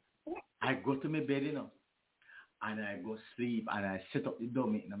do? I go to my bed, and I go sleep, and I set up the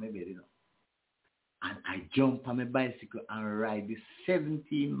dummy in my bed, and I jump on my bicycle and ride the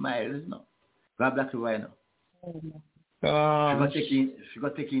 17 miles, Grab that right now. She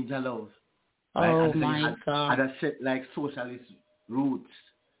got taking Jalov. Right? Oh my God. And I set like socialist roots.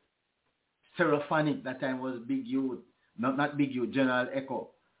 Seraphonic that time was Big Youth. Not Big Youth, General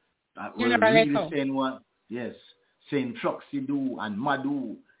Echo. Saying one. Yes. Saying Troxy Do and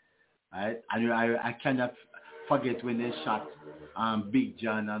Madu. Right? And I cannot forget when they shot Big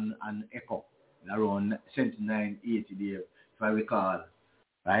John and Echo around 79-80 there, if I recall.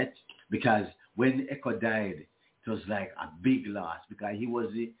 Right? Because when Echo died, it was like a big loss, because he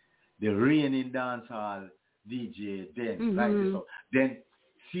was the reigning dancehall DJ then, right? So then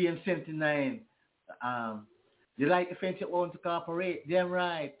CM79, you like the French want to cooperate, them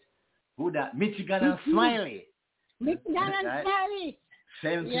right. Who that? Michigan and Smiley. Michigan and Smiley.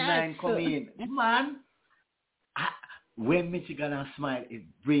 79 come in. Man, when Michigan and Smile, it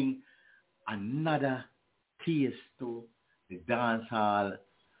bring another taste to the dance hall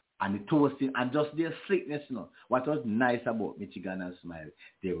and the toasting and just their slickness, you know. What was nice about Michigan and Smile,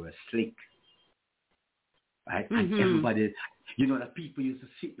 they were slick. Right? And everybody, you know, the people used to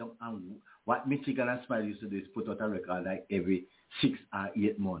sit down and what Michigan and Smile used to do is put out a record like every 6 or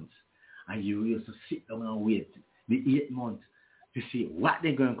 8 months. And you used to sit down and wait the 8 months to see what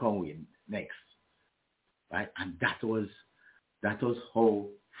they're going to come with next. Right? And that was how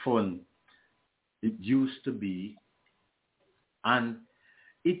fun it used to be. And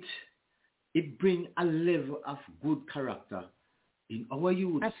it brings a level of good character in our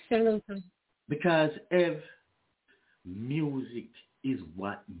youth. Absolutely. Because music is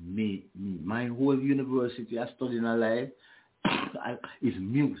what made me. My whole university I studied in life is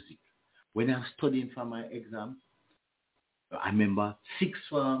music. When I was studying for my exam, I remember 6th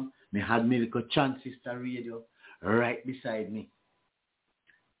form, I had my little transistor radio right beside me.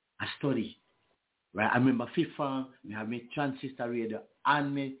 I study. Right? I remember 5th form, I had my transistor radio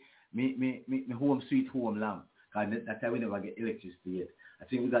and my home sweet home lamp. Because that time we never get electricity yet. I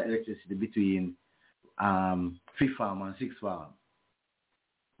think we got electricity between 5th form and 6th form.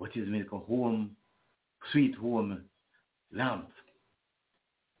 What is like a home, sweet home lamp.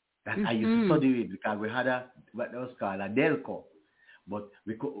 That I used to study with because we had what was called a Delco. But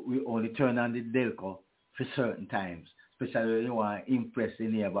we only turn on the Delco for certain times. Especially when you want to impress the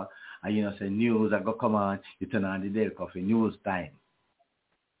neighbor and you know say news are going to come on, you turn on the Delco for news time.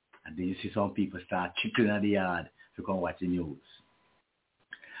 And then you see some people start chipping in the yard to come watch the news.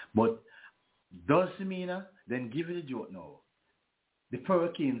 But doesn't mean, then give it a joke now. The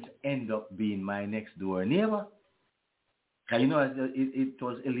Perkins end up being my next door neighbor. Because you know, it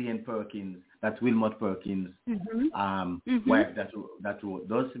was Elaine Perkins, that's Wilmot Perkins' wife that wrote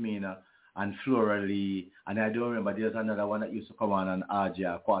Doesn't mean, and Flora Lee, and I don't remember, there's another one that used to come on RJ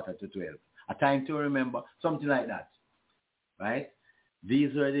 11:45. A Time to Remember, something like that. Right?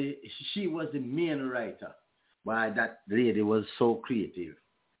 She was the main writer. Why that lady was so creative.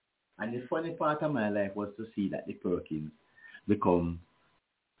 And the funny part of my life was to see that the Perkins become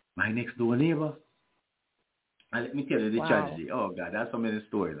my next door neighbor. And let me tell you the tragedy. Oh God, that's so many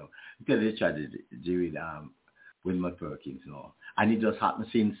stories now. Let me tell you the tragedy with my Perkins now. And it just happened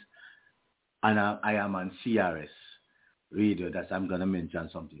since and I am on CRS radio that I'm gonna mention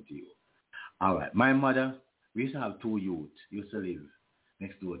something to you. All right. My mother, we used to have 2 youth used to live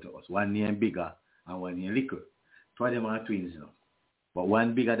next door to us. One named Bigger and one named Liquor. 2 of them are twins, you know. But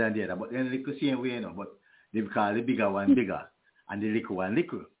one bigger than the other. But then Liquor same way, you know. But they call the bigger one bigger and the Liquor one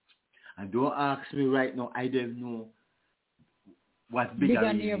Liquor. And don't ask me right now, I don't know what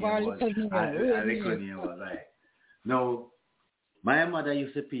bigger name was. Liquor name was, right. Now, my mother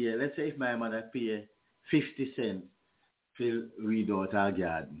used to pay, let's say if my mother pay 50 cents to read out our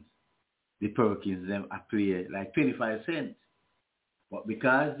garden, the Perkins them I pay like 25 cents. But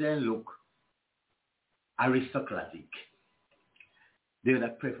because they look aristocratic, they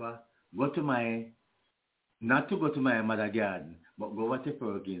would prefer not to go to my mother garden, but go to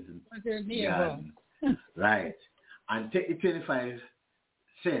Perkins garden. Right. And take the 25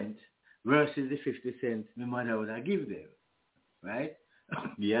 cents versus the 50 cents my mother would have give them. Right?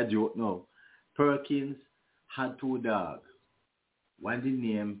 Yeah, joke no. Perkins had 2 dogs. One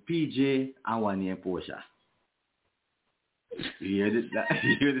named PJ and one named Portia. You hear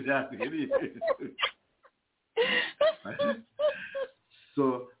that?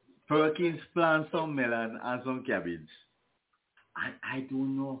 So Perkins plant some melon and some cabbage. And I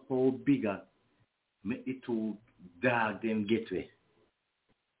don't know how bigger make the 2 dogs them get way.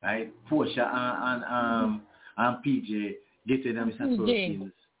 Right? Portia and PJ get to them Mr.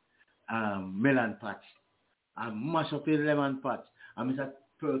 Perkins melon patch. And mash up the lemon patch. And Mr.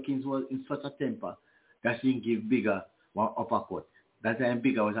 Perkins was in such a temper that he give Bigger one uppercut. That time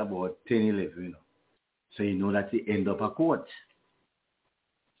Bigger was about 10, 11, you know. So you know that he end up a court.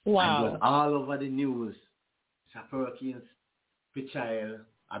 Wow. And it was all over the news. Mr. Perkins, child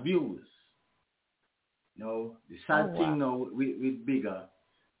abuse. Now, the sad thing now with Bigger,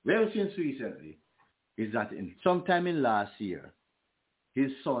 very since recently, is that sometime in last year,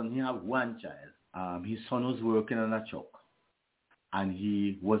 his son, he have 1 child. His son was working on a truck. And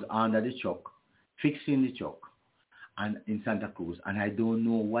he was under the truck, fixing the truck, and in Santa Cruz. And I don't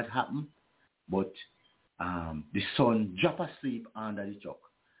know what happened, but the son dropped asleep under the truck.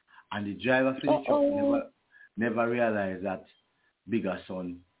 And the driver for the truck never realized that Bigger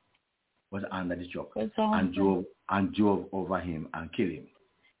son was under the truck and drove over him and killed him.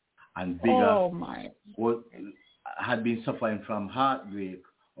 And Bigger had been suffering from heartbreak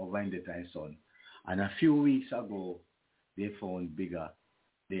over his son. And a few weeks ago, they found bigger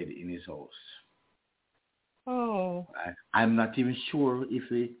dead in his house. Oh. I'm not even sure if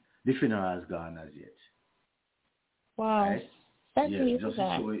the funeral has gone as yet. Wow. Right? That yes, is just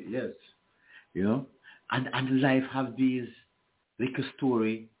that. to show it, yes. You know? And life have these little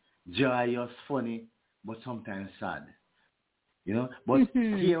story, joyous, funny, but sometimes sad. You know? But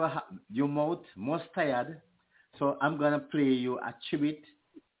here your mouth most tired. So I'm gonna play you a tribute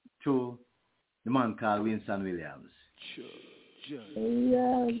to the man called Winston Williams.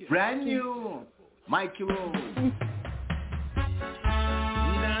 Yes. Brand new Mikey Rose.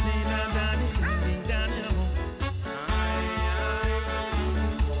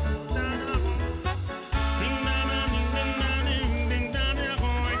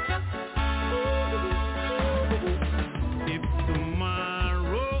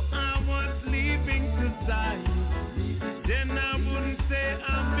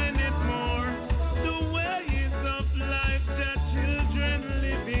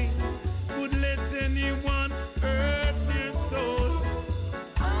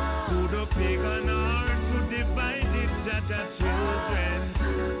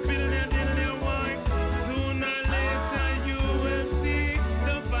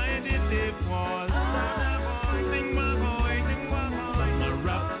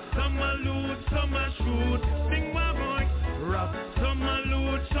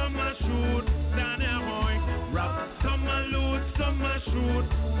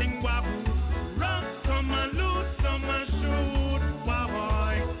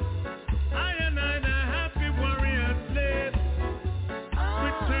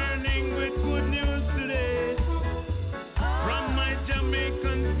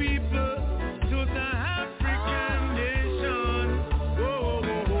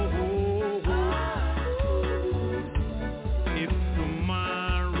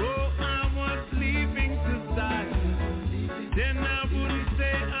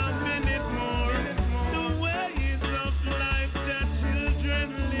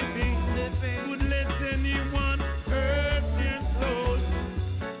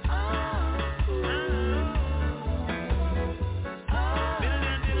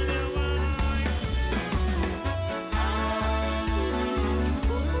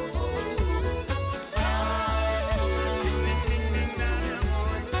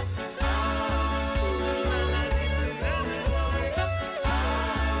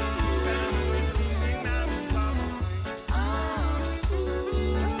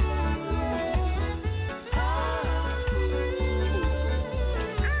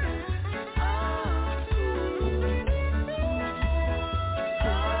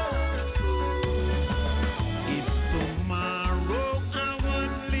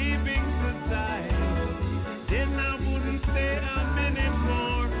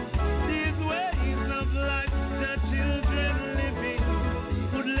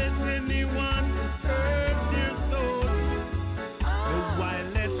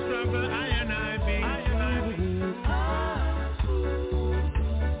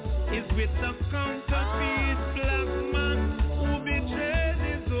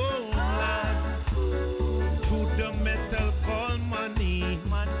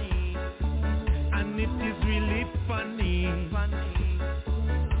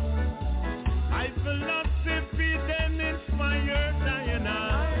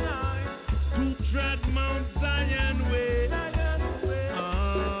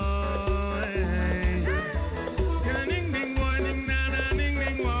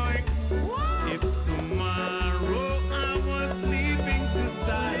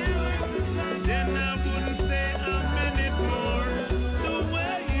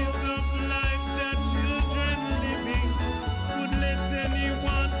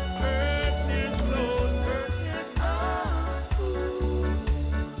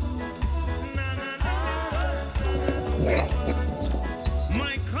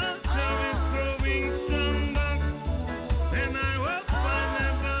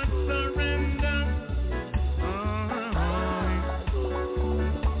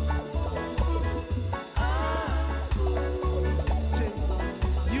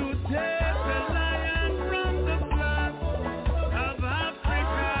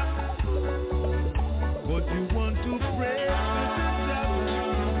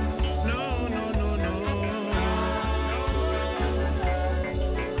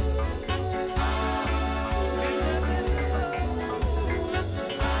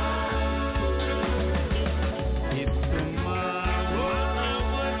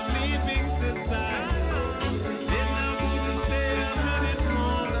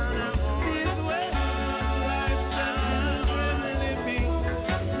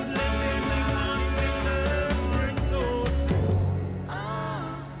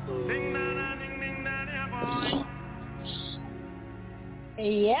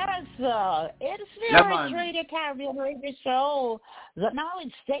 Yes, it's the Arch Radio Caribbean Radio Show, the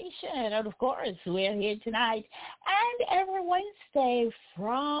Knowledge Station, and of course, we're here tonight and every Wednesday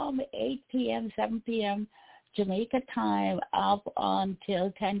from 8 p.m., 7 p.m. Jamaica time up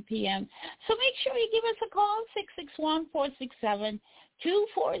until 10 p.m. So make sure you give us a call, 661-467-2407.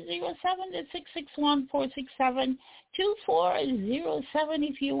 That's 661-467-2407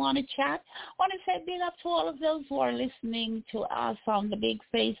 if you want to chat. I want to say big up to all of those who are listening to us on the big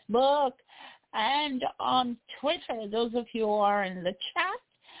Facebook and on Twitter. Those of you who are in the chat,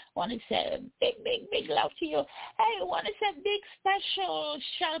 I want to say big love to you. Hey, I want to say big special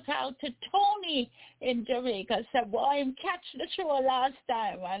shout out to Tony in Jamaica. Said, boy, I catch the show last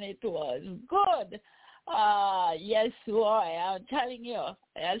time and it was good. Yes, boy, I'm telling you,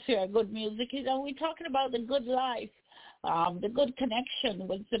 that's where good music is. And we're talking about the good life, the good connection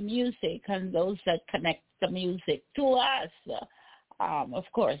with the music and those that connect the music to us. Of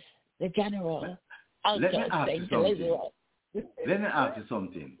course, the general. Let me ask you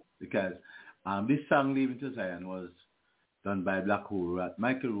something, because this song, Leaving to Zion, was done by Black Hole.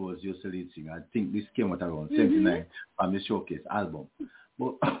 Michael Rose used to lead singer. I think this came out around 79 from the Showcase album.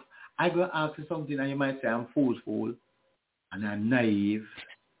 But I go ask you something, and you might say I'm foolful, and I'm naive,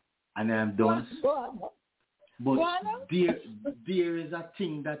 and I'm dunce. But there is a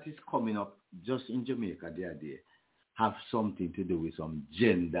thing that is coming up just in Jamaica the other day, have something to do with some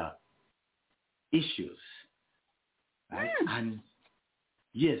gender issues. Right? And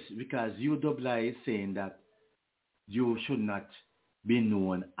yes, because UWI is saying that you should not be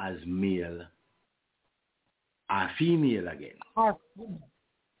known as male or female again.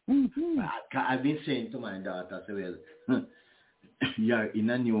 I've been saying to my daughter, well, you're in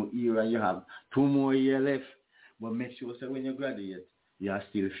a new era, you have 2 more years left, but make sure so when you graduate, you are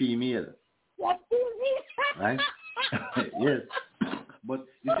still female. Right? Yes. But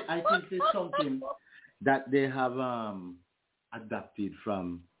you see, I think there's something that they have adapted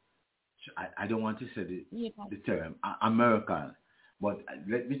from, I don't want to say the term, American, but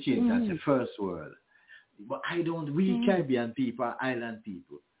let me change that to first world. But we Caribbean people, island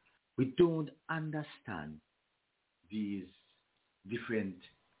people, we don't understand these different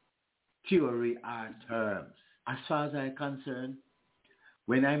theory or terms. As far as I'm concerned,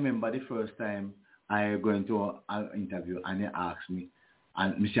 when I remember the first time I go into an interview and they asked me,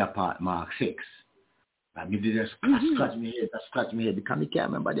 and Mr. Part Mark 6, and me did scratch me head, because I can't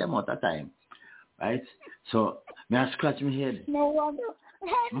remember the amount of time, right? So, I scratch my head. No wonder.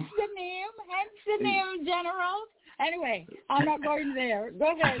 Hence the name, General. Anyway, I'm not going there.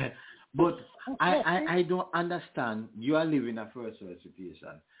 Go ahead. But I don't understand. You are living a first world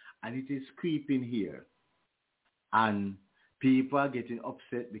situation, and it is creeping here. And people are getting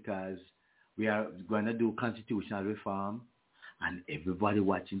upset because we are going to do constitutional reform, and everybody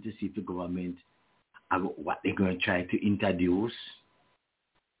watching to see if the government, what they're going to try to introduce,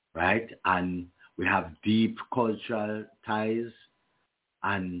 right? And we have deep cultural ties,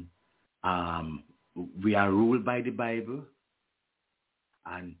 and we are ruled by the Bible,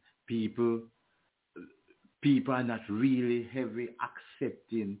 and people are not really heavy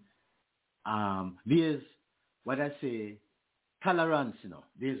accepting. There's what I say, tolerance,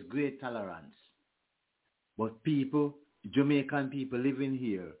 there's great tolerance. But people, Jamaican people living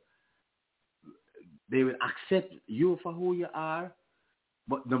here, they will accept you for who you are,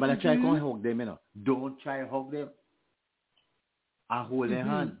 but nobody try to hug them, Don't try to hug them and hold their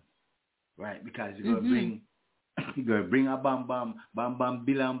hand, right? Because you're going to bring a bam bam,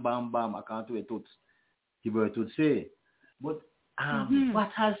 bilam bam bam, I can't wait to say. But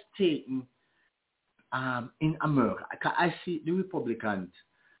what has taken in America, I see the Republicans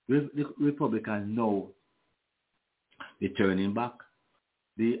know they're turning back.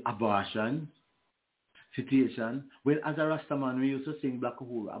 The abortion situation. Well, as a Rastaman, we used to sing Black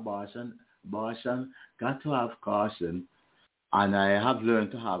Hole, abortion, got to have caution. And I have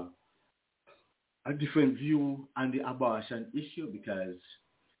learned to have a different view on the abortion issue, because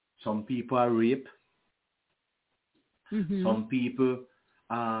some people are raped. Some people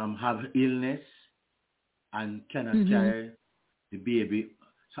have illness and cannot carry the baby.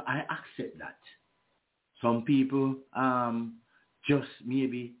 So I accept that. Some people just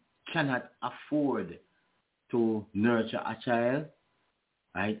maybe cannot afford to nurture a child,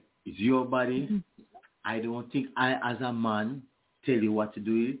 right? It's your body. I don't think I, as a man, tell you what to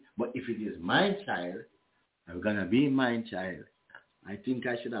do. But if it is my child, I'm going to be my child. I think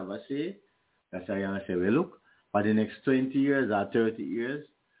I should have a say. That's why I say, well, look, for the next 20 years or 30 years,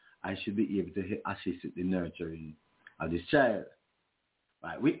 I should be able to assist with the nurturing of this child.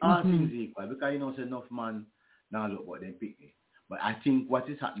 Right? With all things equal, because say enough man now look what they pick me. But I think what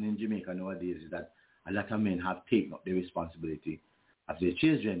is happening in Jamaica nowadays is that a lot of men have taken up the responsibility of their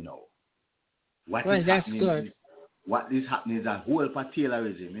children now. What is happening is a whole for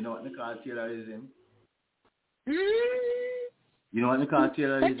Taylorism. You know what they call Taylorism? You know what they call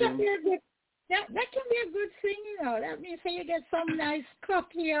Taylorism? That can be a good thing, you know. That means you get some nice cut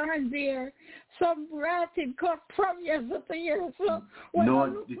here and there, some ratted cut from year to year. So when you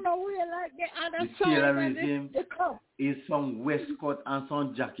look nowhere like the other side of the cut. Is some waistcoat and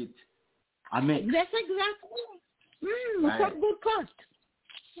some jacket. I mean, that's exactly. Right. Some good cut.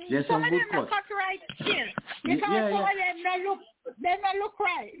 There's some good cut. Cut right here. Because they don't look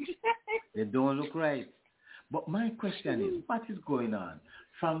right. They don't look right. But my question is, what is going on?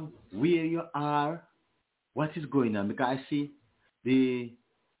 From where you are, what is going on? Because I see the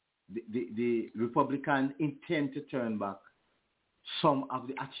Republican intend to turn back some of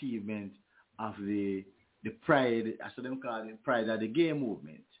the achievement of the pride, as them call it, pride of the gay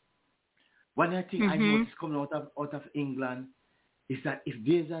movement. One thing I noticed coming out of England is that if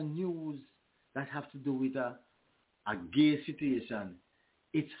there's a news that have to do with a gay situation,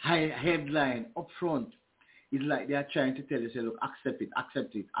 it's high headline up front. It's like they are trying to tell you, say, look, accept it.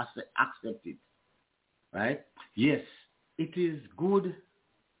 Right? Yes, it is good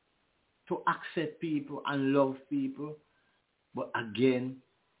to accept people and love people. But again,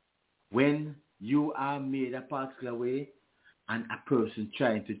 when you are made a particular way and a person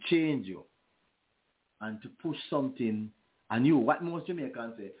trying to change you and to push something on you, what most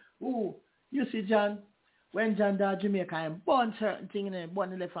Jamaicans say, oh, you see, John, when John died Jamaica, I born certain things and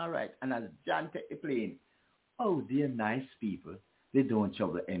born left and right. And as John take the plane, oh, they're nice people. They don't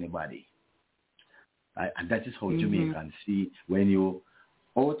trouble anybody. Right? And that is how Jamaicans see when you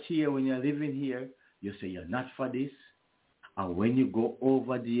out here, when you're living here, you say you're not for this. And when you go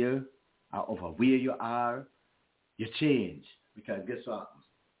over there, or over where you are, you change. Because guess what?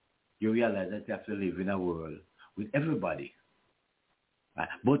 You realize that you have to live in a world with everybody. Right?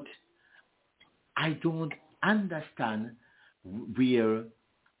 But I don't understand where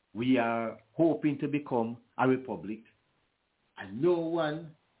we are hoping to become a republic, and no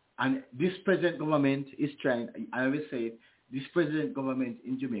one, and this present government is trying, I always say it, this present government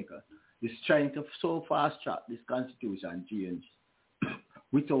in Jamaica is trying to so fast track this constitution change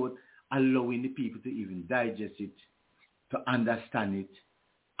without allowing the people to even digest it, to understand it,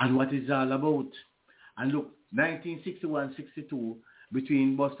 and what it's all about. And look, 1961-62,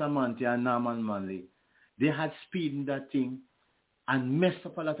 between Bustamante and Norman Manley, they had speed in that thing and messed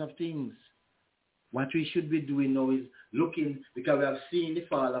up a lot of things. What we should be doing now is looking, because we have seen the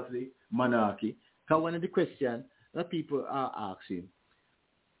fall of the monarchy. Because one of the questions that people are asking,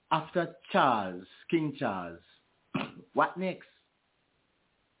 after Charles, King Charles, what next?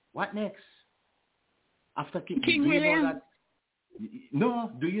 What next? After King William?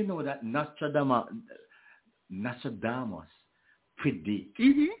 Do you know that Nostradamus predict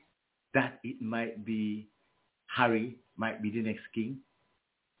that it might be Harry might be the next king?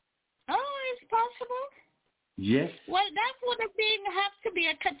 Oh, it's possible. Yes. Well, that would have to be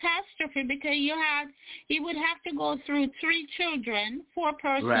a catastrophe, because he would have to go through 3 children, 4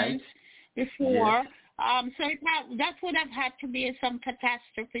 persons before. Yes. So that would have had to be some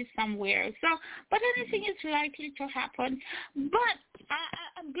catastrophe somewhere. So, but anything is likely to happen. But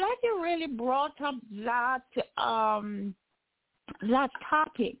I'm glad you really brought up that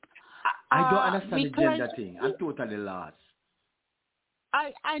topic. I don't understand the gender thing. I'm totally lost.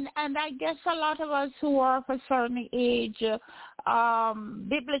 And I guess a lot of us who are of a certain age,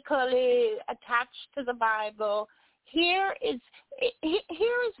 biblically attached to the Bible, here is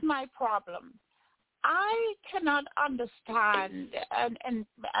my problem. I cannot understand, and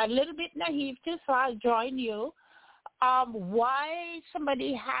a little bit naive too, so I'll join you, why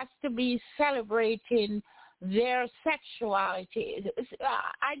somebody has to be celebrating their sexuality.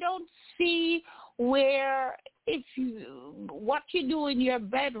 I don't see where what you do in your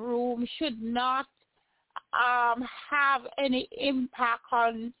bedroom should not have any impact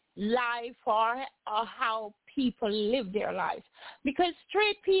on life or how people live their lives. Because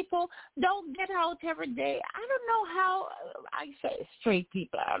straight people don't get out every day. I don't know how, I say straight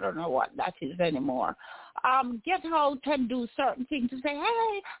people, I don't know what that is anymore. Get out and do certain things to say,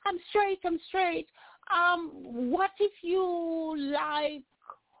 hey, I'm straight. What if you like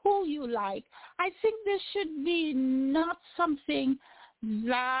who you like? I think there should be not something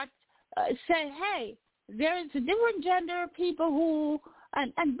that say, hey, there is a different gender of people who,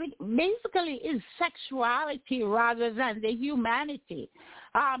 and basically is sexuality rather than the humanity.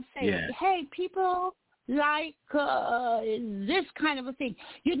 Hey, people like this kind of a thing.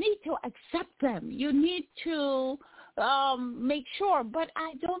 You need to accept them. You need to make sure. But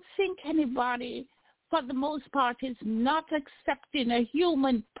I don't think anybody, for the most part, is not accepting a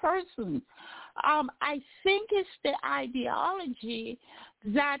human person. I think it's the ideology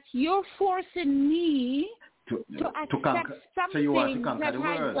that you're forcing me to accept something that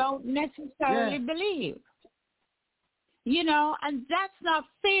I don't necessarily believe. You know, and that's not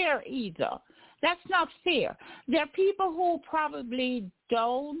fair either. That's not fair. There are people who probably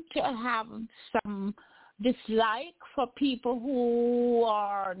don't have some dislike for people who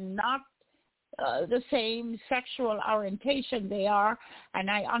are not the same sexual orientation they are, and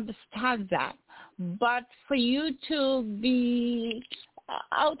I understand that. But for you to be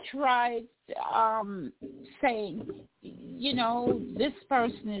outright saying, you know, this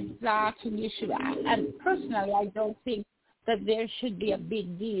person is that, and you should, and personally, I don't think that there should be a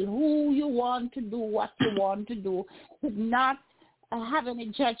big deal. Who you want to do, what you want to do, should not have any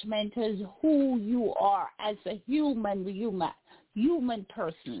judgment as who you are as a human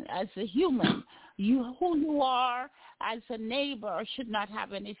person, as a human. Who you are as a neighbor should not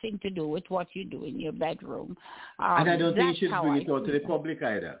have anything to do with what you do in your bedroom. And I don't think you should bring it out to the public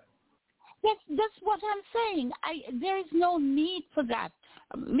either. That's what I'm saying. There is no need for that.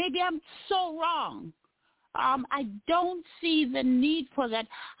 Maybe I'm so wrong. I don't see the need for that.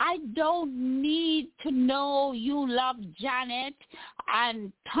 I don't need to know you love Janet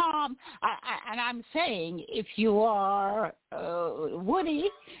and Tom. And I'm saying if you are Woody,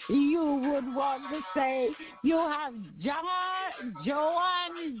 you would want to say you have John,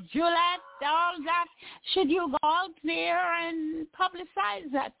 Joan, Juliet, all that. Should you go out there and publicize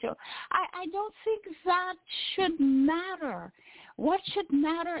that too? I don't think that should matter. What should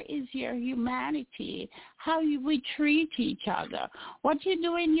matter is your humanity, how we treat each other, what you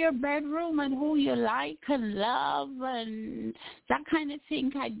do in your bedroom and who you like and love and that kind of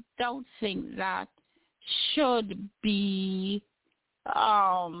thing. I don't think that should be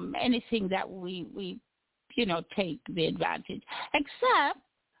anything that we take the advantage, except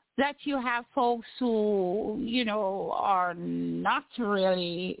that you have folks who, are not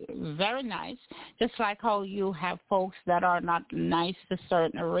really very nice, just like how you have folks that are not nice to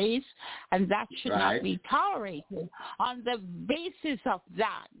certain race, and that should not be tolerated on the basis of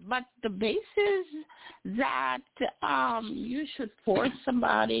that. But the basis that you should force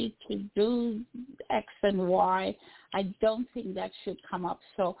somebody to do X and Y, I don't think that should come up.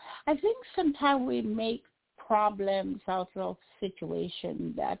 So I think sometimes we make problems out of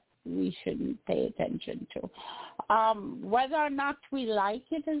situations that we shouldn't pay attention to. Whether or not we like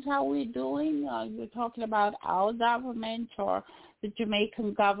it is how we're doing. You're talking about our government or the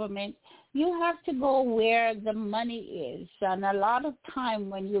Jamaican government. You have to go where the money is. And a lot of time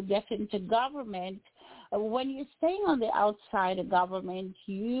when you get into government, when you're staying on the outside of government,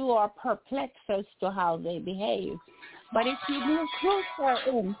 you are perplexed as to how they behave. But if you move closer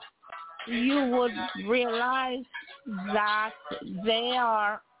in, you would realize that they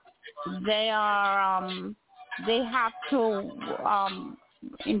have to,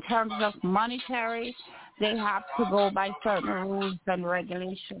 in terms of monetary, they have to go by certain rules and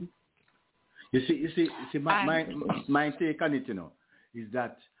regulations. You see, my take on it, is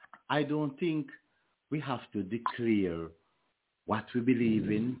that I don't think we have to declare what we believe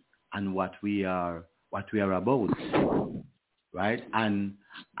in and what we are about, right? And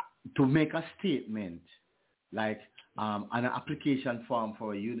to make a statement like an application form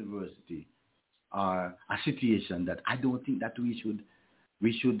for a university or a situation, that I don't think that we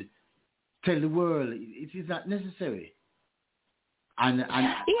should tell the world it is not necessary. I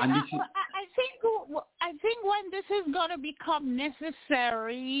think when this is going to become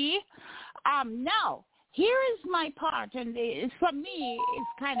necessary, now. Here is my part, and for me, it's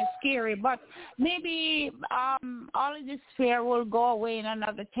kind of scary, but maybe all of this fear will go away in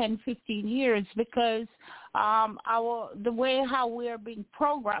another 10, 15 years because the way how we are being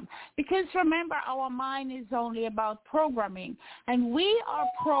programmed. Because remember, our mind is only about programming, and we are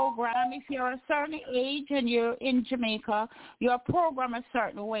programmed. If you're a certain age and you're in Jamaica, you're programmed a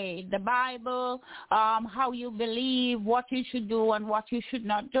certain way. The Bible, how you believe, what you should do and what you should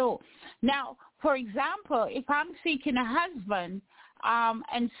not do. Now, for example, if I'm seeking a husband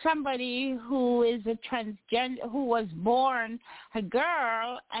and somebody who is a transgender, who was born a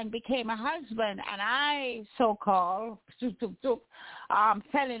girl and became a husband, and I so-called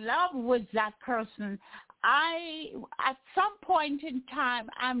fell in love with that person, at some point in time,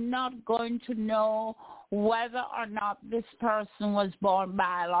 I'm not going to know whether or not this person was born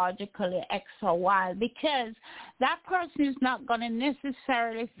biologically X or Y, because that person is not going to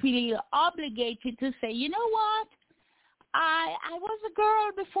necessarily feel obligated to say, you know what, I was a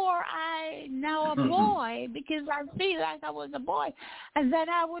girl before I now a boy because I feel like I was a boy. And then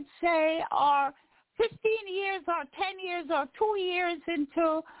I would say, or 15 years or 10 years or 2 years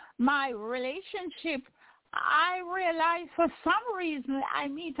into my relationship, I realized for some reason I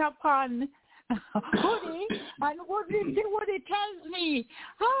meet upon Woody, and Woody tells me,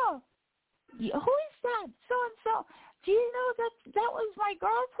 oh, who is that? So-and-so. Do you know that was my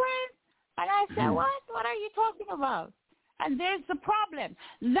girlfriend? And I said, what? What are you talking about? And there's the problem.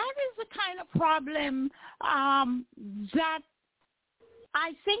 That is the kind of problem that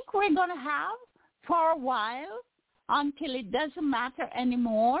I think we're going to have for a while until it doesn't matter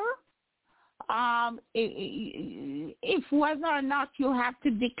anymore. If whether or not you have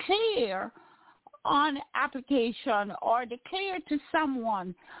to declare on application or declare to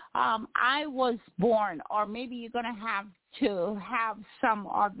someone, I was born, or maybe you're going to have some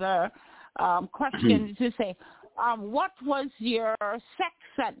other questions to say, what was your sex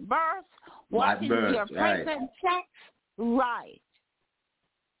at birth? What is your present sex? Right.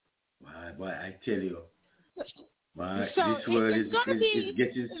 Boy, I tell you. But so this world is getting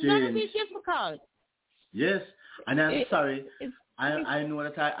strange. It's going to be difficult. Yes, and I'm sorry. I know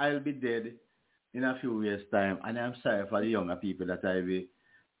that I'll be dead in a few years' time, and I'm sorry for the younger people that I'll be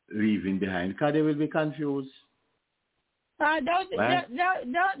leaving behind, because they will be confused. Don't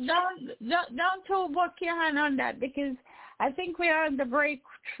too work your hand on that, because I think we are on the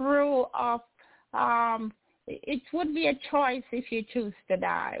breakthrough of it would be a choice if you choose to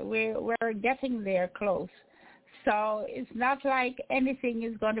die. We're getting there close. So it's not like anything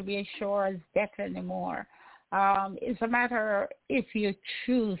is going to be as sure as death anymore. It's a matter if you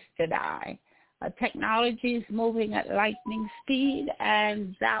choose to die. Technology is moving at lightning speed,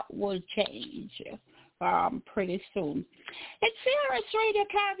 and that will change pretty soon. It's Sirius Radio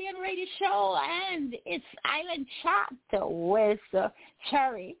Caribbean Radio Show, and it's Island Chat with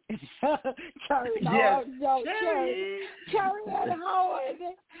Cherry. Cherry and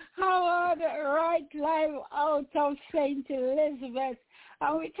Howard right live out of St. Elizabeth.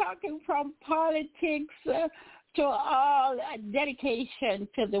 And we're talking from politics to all dedication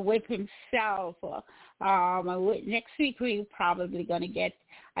to the whip himself. Next week we're probably going to get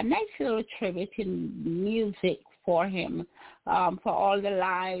a nice little tribute in music for him, for all the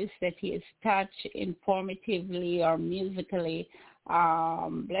lives that he has touched informatively or musically.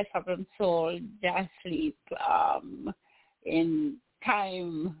 Bless up his soul, just sleep. In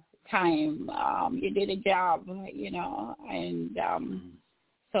time, you did a job, and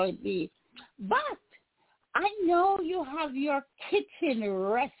so it be. But I know you have your kitchen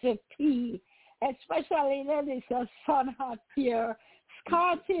recipe, especially that it's a sun hot here,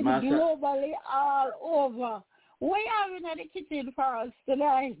 starting globally all over. What are you in the kitchen for us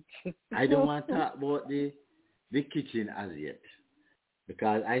tonight? I don't want to talk about the kitchen as yet,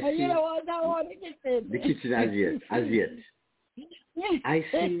 because I see the kitchen as yet.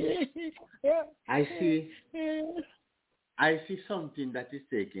 I see something that is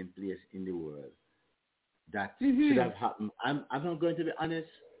taking place in the world that should have happened. I'm not going to be honest.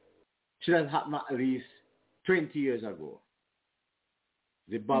 Should have happened at least 20 years ago.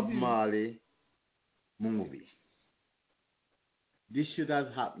 The Bob Marley movie. This should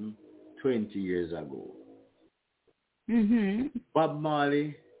have happened 20 years ago. Bob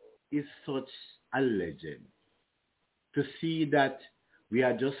Marley is such a legend. To see that we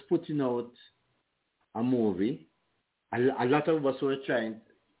are just putting out a movie, a lot of us were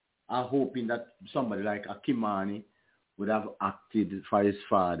hoping that somebody like Akimani would have acted for his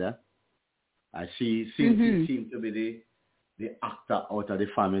father. He seemed to be the actor out of the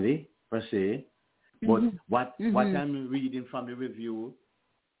family, per se. But what I'm reading from the review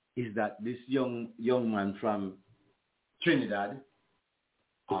is that this young man from Trinidad,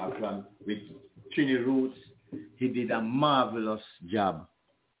 with Trini roots, he did a marvelous job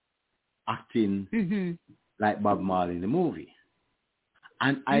acting like Bob Marley in the movie.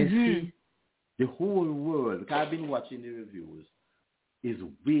 And I see the whole world, because I've been watching the reviews, is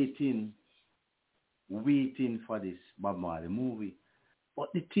waiting for this Bob Marley movie.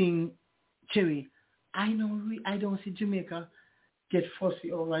 But the thing, Cherry, I don't see Jamaica get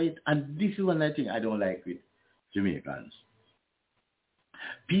fussy over it. And this is one thing I don't like with Jamaicans.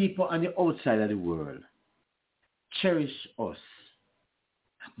 People on the outside of the world cherish us.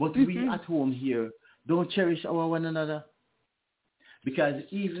 But we at home here don't cherish our one another. Because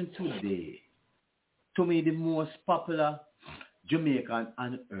even today, to me, the most popular Jamaican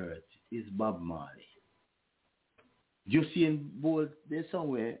on earth is Bob Marley. You see him both, there's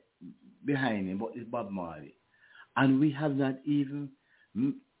somewhere behind him, but it's Bob Marley. And we have not even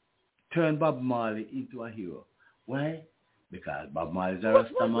turned Bob Marley into a hero. Why? because Bob Marley is a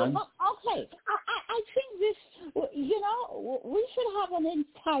Rasta man. Okay, I think this, we should have an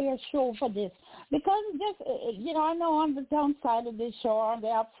entire show for this because this, I know on the downside of this show, on the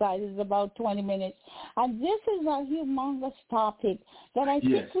upside is about 20 minutes, and this is a humongous topic that I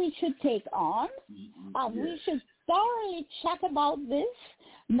think we should take on. We should thoroughly chat about this,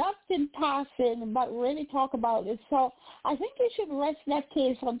 not in passing, but really talk about it. So I think we should rest that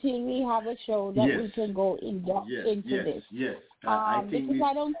case until we have a show that we can go into this. Yes. I think because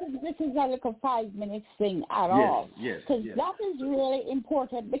I don't think this is like a 5 minute thing at all. Because that is really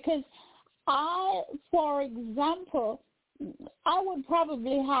important. Because for example, I would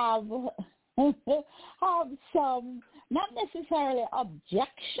probably have some, not necessarily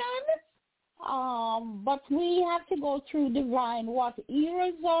objection, but we have to go through divine what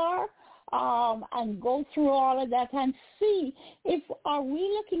eras are, and go through all of that and see if are we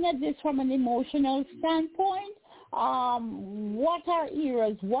looking at this from an emotional standpoint. What are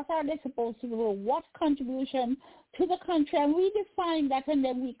eras? What are they supposed to do? What contribution to the country? And we define that, and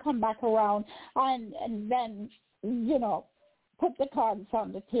then we come back around and then, put the cards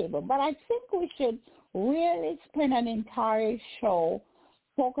on the table. But I think we should really spend an entire show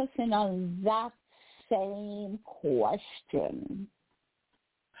focusing on that same question.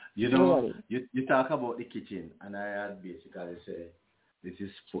 You talk about the kitchen, and I had basically say, this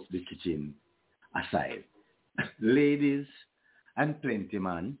is put the kitchen aside. Ladies and plenty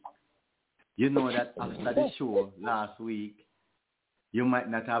man, you know that after the show last week, you might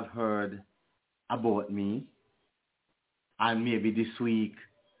not have heard about me, and maybe this week,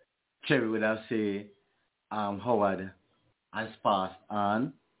 Cherry would have said, Howard has passed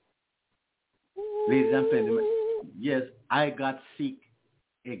on. Ladies and plenty man, yes, I got sick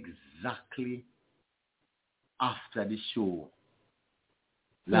exactly after the show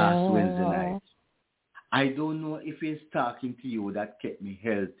last Wednesday night. I don't know if it's talking to you that kept me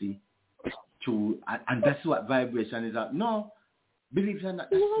healthy, and that's what vibration is about. No, believe it or not,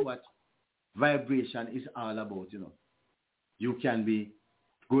 that's what vibration is all about, You can be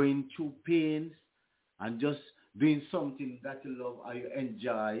going through pains and just doing something that you love or you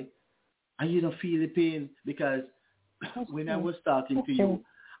enjoy, and you don't feel the pain. Because when I was talking to you,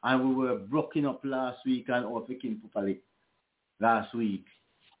 and we were broken up last week and all picking properly last week,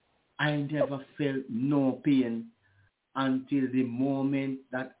 I never felt no pain until the moment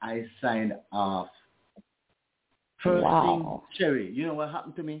that I signed off. First thing, Cherry, you know what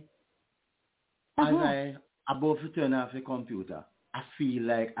happened to me? As I about to turn off the computer, I feel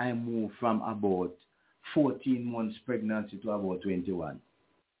like I moved from about 14 months pregnancy to about 21.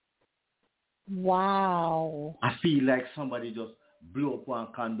 Wow. I feel like somebody just blew up one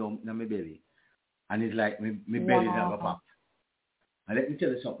condom in my belly. And it's like my belly never popped. And let me tell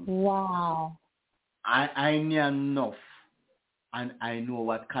you something. Wow. I knew enough, and I know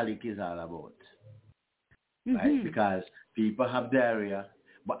what colic is all about. Right? Because people have diarrhea,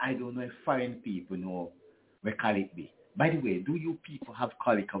 but I don't know if foreign people know where colic be. By the way, do you people have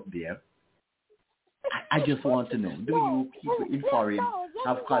colic up there? I just want to know. Do you people in foreign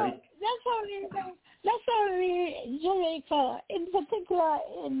have colic? That's only Jamaica, in particular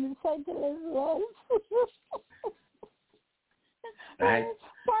in St. Elizabeth. Right.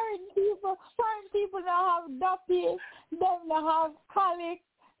 Foreign people now have duppy, then they have colic,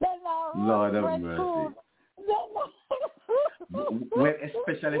 then they have Lord of mercy. Well,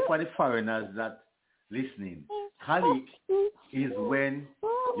 especially for the foreigners that listening, colic is when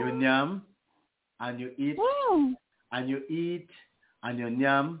you yam and you eat and you eat and you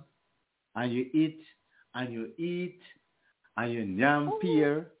yam and you eat and you eat and you yam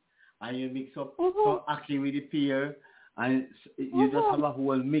pear and you mix up some ackee with the pear. And you just have a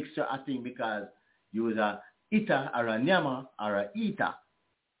whole mixture of things because you was a eater or a nyama or a eater.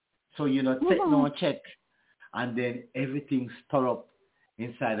 So you don't take no check, and then everything stir up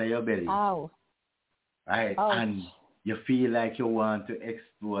inside of your belly. Ow. Right? Ouch. And you feel like you want to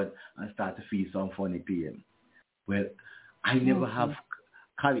explode and start to feel some funny pain. Well, I never have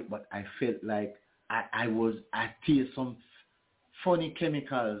colic, but I felt like I taste some funny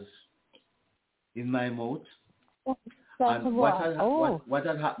chemicals in my mouth. And what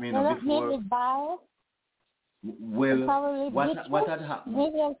had happened before? Well, what had happened?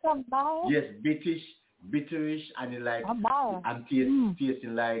 Maybe some bile? Yes, bitterish, and it like I'm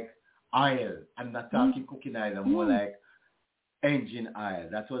tasting like oil. I'm not talking cooking oil. I'm more like engine oil.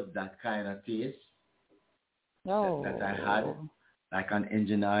 That was that kind of taste that I had, like an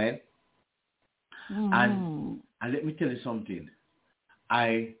engine oil. And let me tell you something.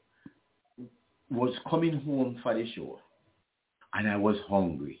 I was coming home for the show, and I was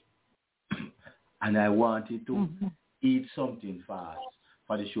hungry, and I wanted to eat something fast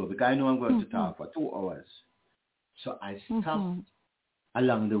for the show because I know I'm going to talk for 2 hours. So I stopped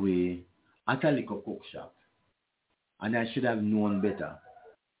along the way at a liquor cook shop. And I should have known better.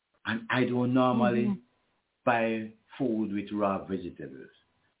 And I don't normally buy food with raw vegetables.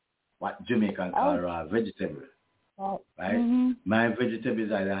 What Jamaican call raw vegetable. Right? My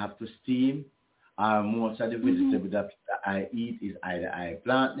vegetables either have to steam, or most of the vegetables that I eat is either I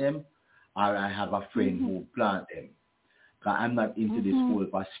plant them or I have a friend who plant them. Because I'm not into this whole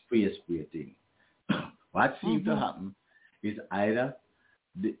spray thing. What seems to happen is either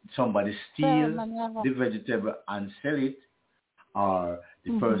somebody steal the vegetable and sell it, or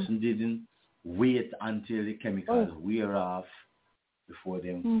the person didn't wait until the chemicals wear off before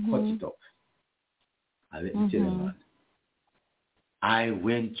they cut it up. I'll let me tell you, man. I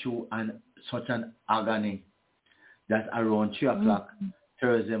went through such an agony that around 3 o'clock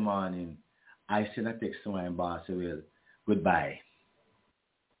Thursday morning, I sent a text to my boss, well, goodbye.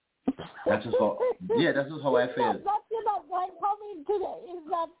 That's just how I felt. That's you're not coming today. Is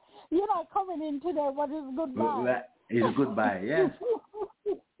that you're not coming in today? What is goodbye? It's goodbye, yeah.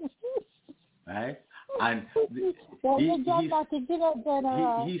 Right? And he's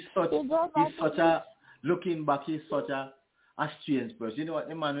such a looking back. He's such a strange person. You know what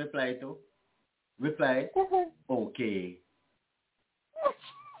the man replied to? Okay.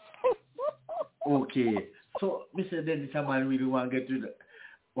 Okay. So, Mr. Dennis, a man really want to get to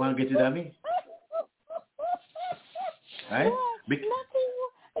me? Right? Nothing.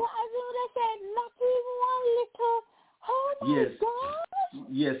 I would have said nothing. One little. Oh my God.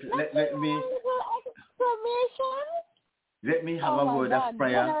 Yes. Let me. Let me have a word of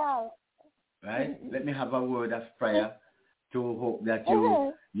prayer. General. Right? Let me have a word of prayer to hope that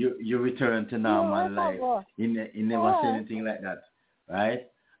you return to normal life. He never said anything like that. Right?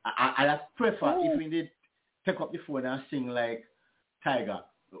 I prefer if we did take up the phone and sing like Tiger.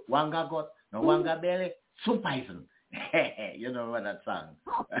 One got no one got belly, some poison. You know what that song?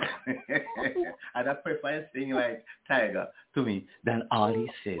 And I prefer sing like Tiger to me than all he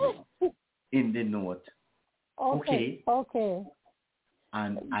said in the note. Okay.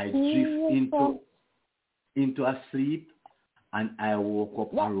 And I drift into a sleep, and I woke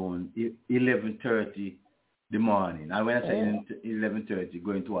up around 11:30 the morning. And when I say 11:30,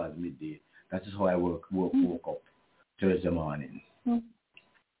 going towards midday, that is how I woke up Thursday morning.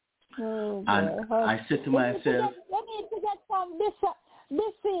 I said to myself, you need to get some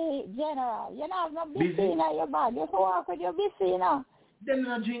busy, General. You know, not busy in your bag. You walk with your busy now. Then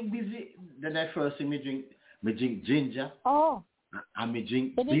I drink busy. Then I first thing me drink ginger. Oh. And me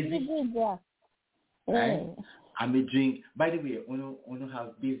drink busy. Ginger. Right? And me drink. By the way, when you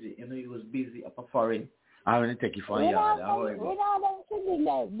have busy, you know it was busy up a foreign. I want to take it for a yard.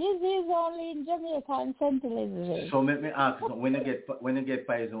 Busy is only in Jamaica and Central Israel. So let me ask, when you get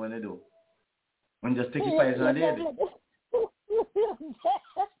poison, what do you do? When you just take your poison and dead?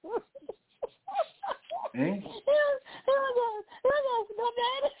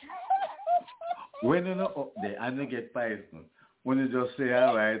 When you're not up there and you get poison, when you just say,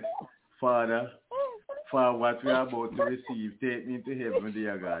 all right, Father, for what we are about to receive, take me to heaven,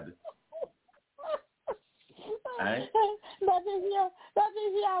 dear God. Right? That is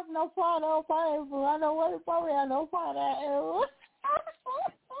you have no father forever. I know what for no father ever.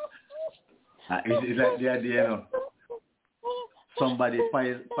 It's like the idea, you know. Somebody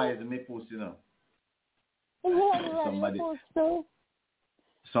pies me pussy, you know.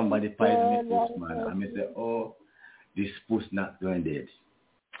 Somebody pies me pussy, man. And I say, oh, this puss not going dead.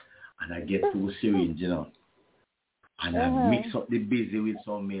 And I get 2 syringes, you know. And I mix up the busy with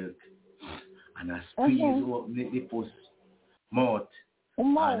some milk. And I squeeze open the puss mouth.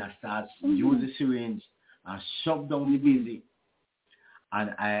 And I start use the syringe and shove down the busy. And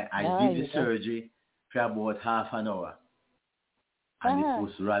I did the surgery for about half an hour. And the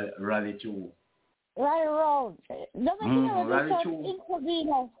puss rally through. Right around. Rally through.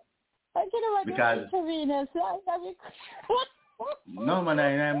 Intravenous. I can about intravenous. No, man,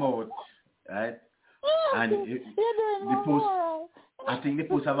 I'm out. Right? And the puss, I think the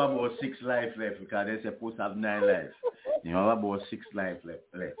puss have about 6 life left because they say puss have 9 life. You have about 6 life left.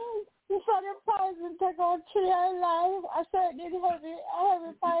 You saw the poison take out 3 life. I said it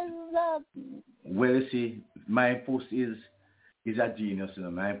heavy poison up. Well, you see, my puss is a genius. You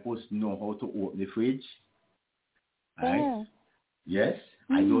know. My puss know how to open the fridge. Right? Yes.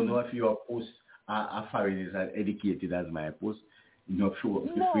 I don't know if your puss are foreigners as educated as my puss. You know, to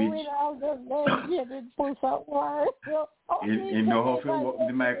open the fridge. You know how to open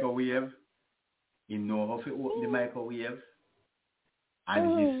the microwave. You know how to open the microwave.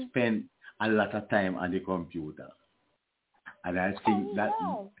 And he spent a lot of time on the computer. And I think that,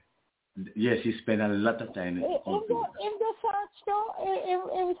 yes, he spent a lot of time in the computer. In the search, though,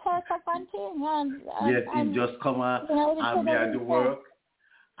 in search of one thing. Yes, he just come and me at the work,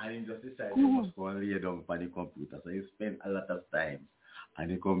 and he just decided he must go and lay down on the computer. So he spent a lot of time on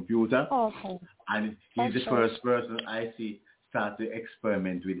the computer. Okay. And he's the first person I see start to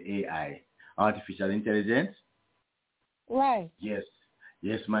experiment with AI, artificial intelligence. Right. Yes,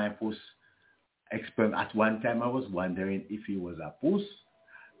 my puss experiment. At one time I was wondering if he was a puss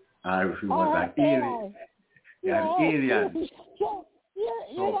or if he was an alien. Yeah. An alien. I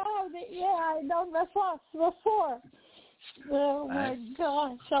done the first before. Oh my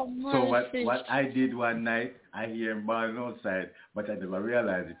gosh, so what I did one night, I hear him bawling outside, but I never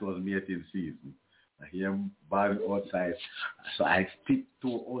realized it was mating season. I hear him bawling outside, so I stepped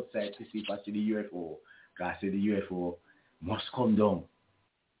to outside to see if I see the UFO. Because I see the UFO must come down,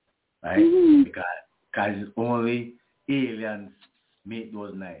 right? Mm-hmm. Because only aliens make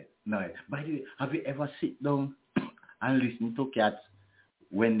those noise. By the way, have you ever sit down and listen to cats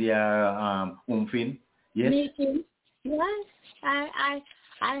when they are umphing? Yes. Making. Yes, I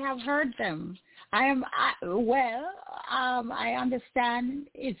have heard them. I understand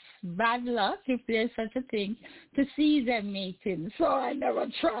it's bad luck if there's such a thing to see them mating. So I never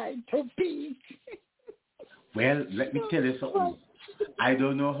tried to beat. Well, let me tell you something. I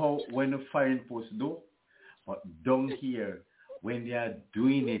don't know how when the foreign post do, but down here when they are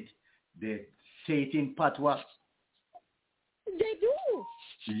doing it, they say it in patois. They do.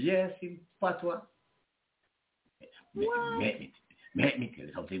 Yes, in patois. Make me tell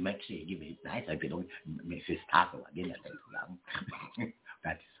you something. Make sure you give me nice. I don't make it start again.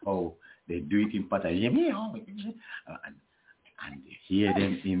 That is how they do it in patois. And you hear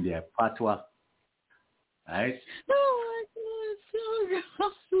them in their patois, right?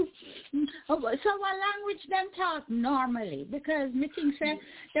 So what language them talk normally? Because me think say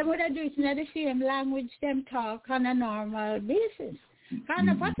they would have do it in the same language them talk on a normal basis. Kind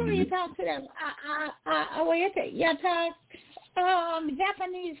of what do you talk to them? You talk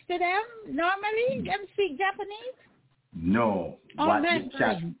Japanese to them normally? Them speak Japanese? No. What the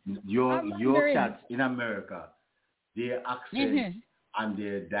chat? Your cats in America, their accent and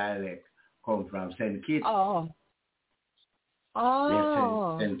their dialect come from St. Kitts.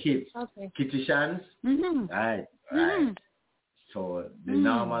 St. Kitts. Okay. Kittitians. Right. So the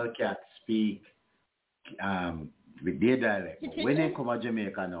normal cats speak with their dialect. When they come to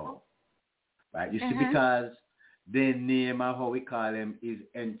Jamaica now, right, you see, because their name and how we call them is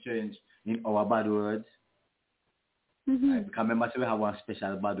entrenched in our bad words. Right? Because remember, we have one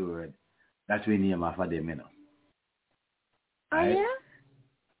special bad word that we name after them, you know. Right? Oh, yeah?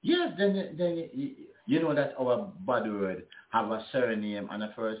 Yes, then you know that our bad word have a surname and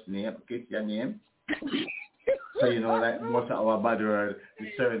a first name, Christian name. So you know, like most of our bad word,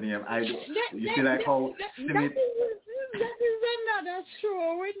 the surname. You see, like how Smith. That is another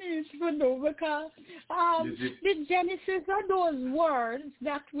show we need to know because the genesis of those words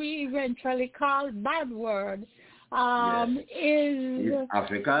that we eventually call bad words is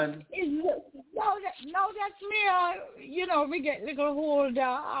African. Now that's me. We get little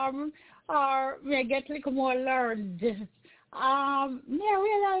older, or we get little more learned. I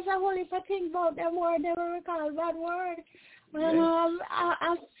realize I only if I think about that word, never recall that word.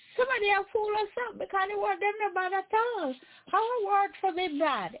 Somebody have fooled us up because the word them not bad at all. How a word for be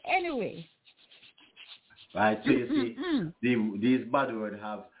bad? Anyway. Right, so you see, these bad words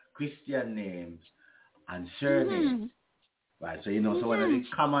have Christian names and surnames. Right, so you know, so one of the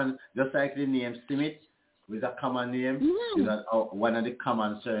common, just like the name Smith, with a common name, is that one of the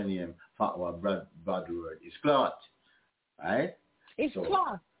common surname for our bad word is cloth. Right? It's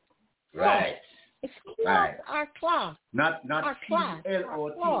cloth. Right. It's cloth or cloth. Not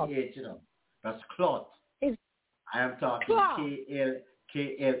C-L-O-T-H, you know. That's cloth. I am talking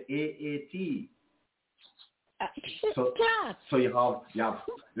K-L-A-A-T. So you have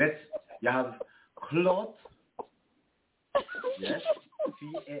cloth. Yes.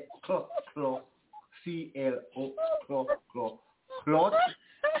 Cloth. C-L-O cloth.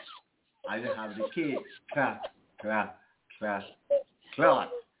 And you have the K. Cloth. Okay.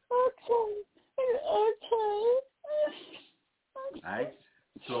 Right?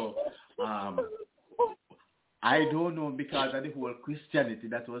 So, I don't know because of the whole Christianity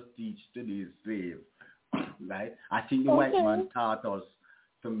that was taught to these slaves. Right? I think the white man taught us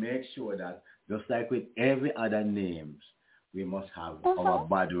to make sure that just like with every other names, we must have our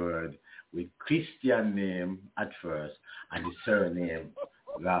bad word with Christian name at first and the surname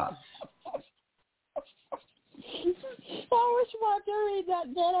last. I wish want to read that,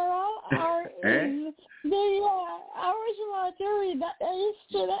 General. I wish want to read that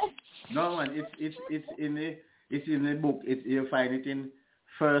yesterday. No, man, it's in the book. You find it in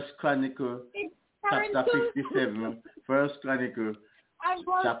First Chronicle, chapter 57. First Chronicle,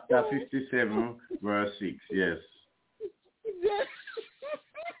 chapter 57, verse 6. Yes.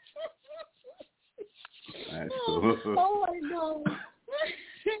 Oh my God.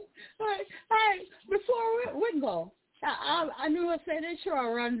 All right, before we go, I knew I said it's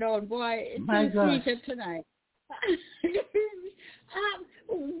your rundown, boy. It's sweet tonight.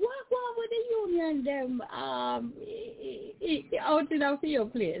 What would the union them out in our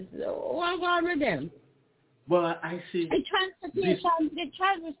field, please? What wrong with them? Well, I see the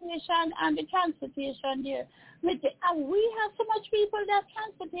transportation and the transportation there. We have so much people that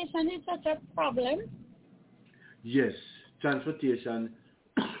transportation is such a problem. Yes, transportation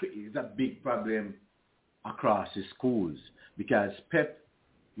is a big problem across the schools because PEP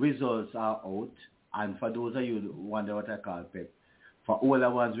results are out, and for those of you who wonder what I call PEP, for older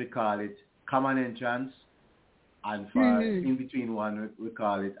ones we call it Common Entrance, and for in between one we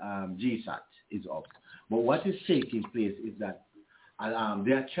call it GSAT is up. But what is taking place is that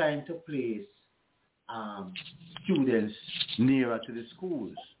they are trying to place students nearer to the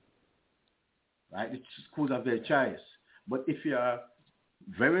schools, right? The schools are their choice. But if you are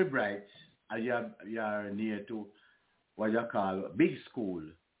very bright and you are near to what you call big school,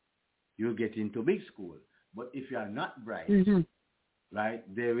 you'll get into big school. But if you are not bright, right,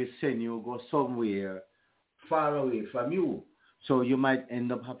 they will send you go somewhere far away from you. So you might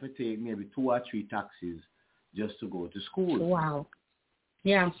end up having to take maybe 2 or 3 taxis just to go to school. Wow.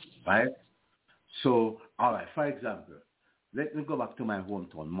 Yeah. Right? So, all right, for example, let me go back to my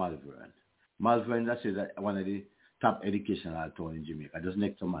hometown, Malvern. Malvern, that is one of the top educational towns in Jamaica, just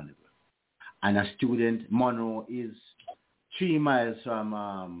next to Malvern. And a student, Monáe, is 3 miles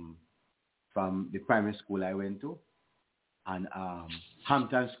from the primary school I went to. And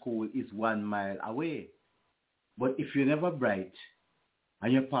Hampton School is 1 mile away. But if you're never bright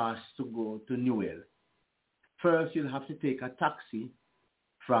and you pass to go to Newell, first you'll have to take a taxi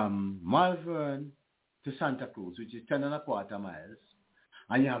from Malvern to Santa Cruz, which is 10.25 miles.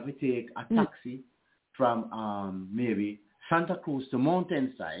 And you have to take a taxi from maybe Santa Cruz to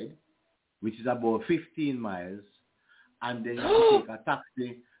Mountainside, which is about 15 miles. And then you have to take a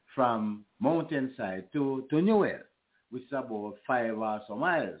taxi from Mountainside to Newell, which is about 5 or so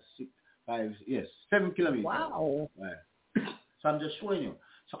miles. 7 kilometers. Wow. Right. So I'm just showing you.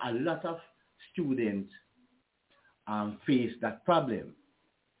 So a lot of students face that problem.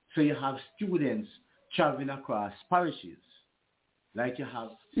 So you have students traveling across parishes. Like you have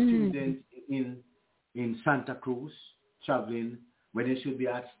students in Santa Cruz traveling when they should be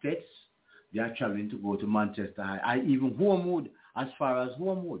at States. They are traveling to go to Manchester High. And even Homewood, as far as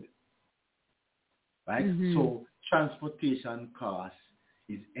Homewood. Right? So transportation costs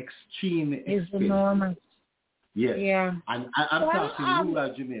is extremely expensive. It's enormous. Yes. Yeah. And I'm talking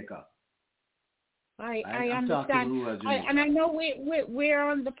rural Jamaica. I understand. And I know we're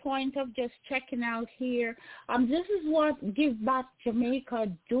on the point of just checking out here. This is what Give Back Jamaica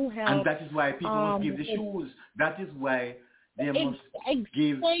do help. And that is why people must give the shoes. That is why they must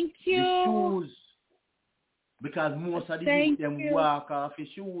give the shoes. Because most of the youth them walk off the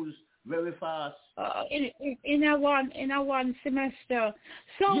shoes very fast. In a one semester.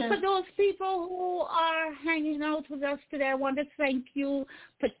 So yes. For those people who are hanging out with us today, I want to thank you.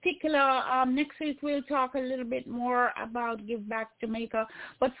 Next week we'll talk a little bit more about Give Back Jamaica.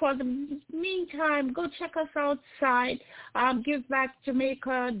 But for the meantime, go check us outside.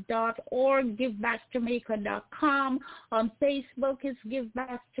 GiveBackJamaica.org, GiveBackJamaica.com. On Facebook is Give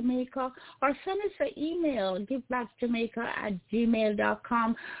Back Jamaica. Or send us an email,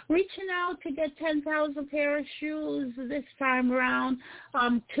 GiveBackJamaica@gmail.com. Reaching out to get 10,000 pair of shoes this time around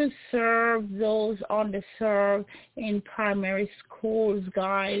to serve those underserved in primary schools,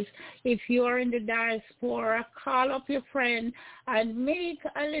 guys. If you're in the diaspora, call up your friend and make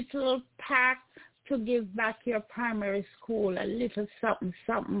a little pack to give back your primary school, a little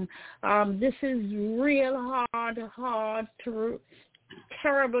something. This is real hard,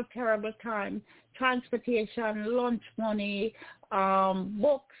 terrible time. Transportation, lunch money,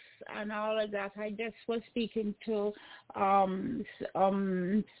 books, and all of that. I just was speaking to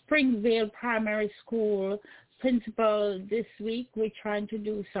Springvale Primary School principal this week. We're trying to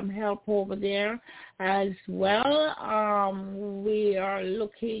do some help over there as well. We are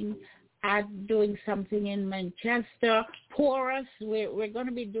looking at doing something in Manchester. Porous, we're going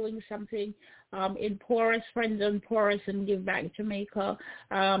to be doing something in Porous, Friends on Porous and Give Back Jamaica.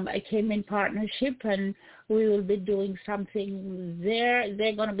 I came in partnership, and we will be doing something there.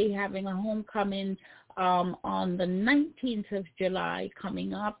 They're going to be having a homecoming on the 19th of July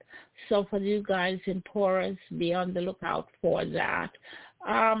coming up. So for you guys in Porous, be on the lookout for that.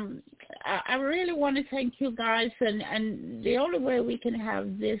 I really want to thank you guys, and the only way we can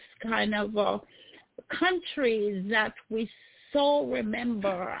have this kind of country that we so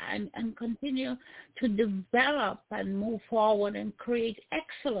remember and continue to develop and move forward and create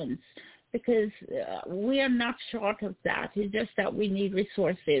excellence, because we are not short of that. It's just that we need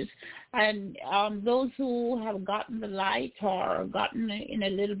resources. And those who have gotten the light or gotten in a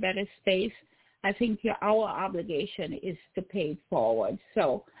little better space, I think our obligation is to pay it forward.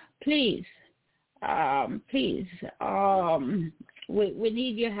 So please, we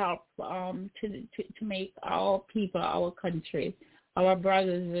need your help to make our people, our country, our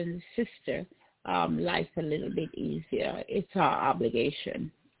brothers and sisters, life a little bit easier. It's our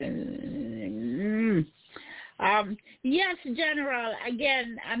obligation. Yes, General.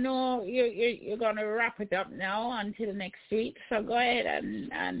 Again, I know you're going to wrap it up now until next week. So go ahead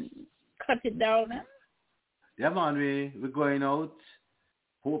and cut it down. Yeah, man, we're going out.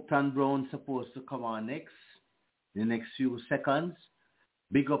 Hope and Brown supposed to come on next, in the next few seconds.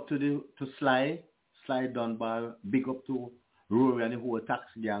 Big up to Sly Dunbar. Big up to Rory and the whole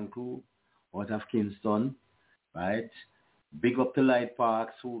taxi gang crew out of Kingston, right? Big up to Light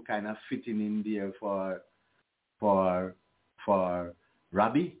Parks, who kind of fitting in there for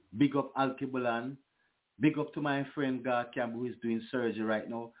Robbie. Big up Al Kibulan. Big up to my friend God Campbell, who is doing surgery right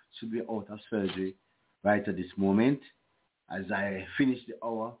now. Should be out of surgery right at this moment. As I finish the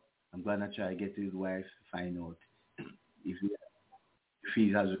hour, I'm going to try to get to his wife to find out if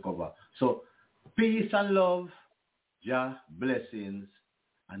he has recovered. So, peace and love, Jah, blessings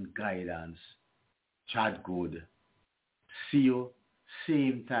and guidance. Chat good. See you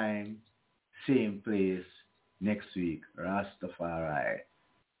same time, same place next week. Rastafari.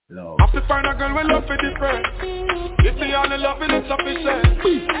 Love. I have to find a girl with love for different. If me all in love, it's sufficient.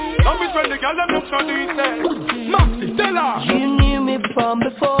 Love is when the girl that looks so decent. Maxi, tell her. You knew me from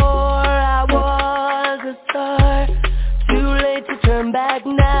before I was a star. Too late to turn back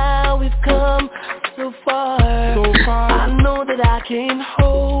now. We've come so far. I know that I can hold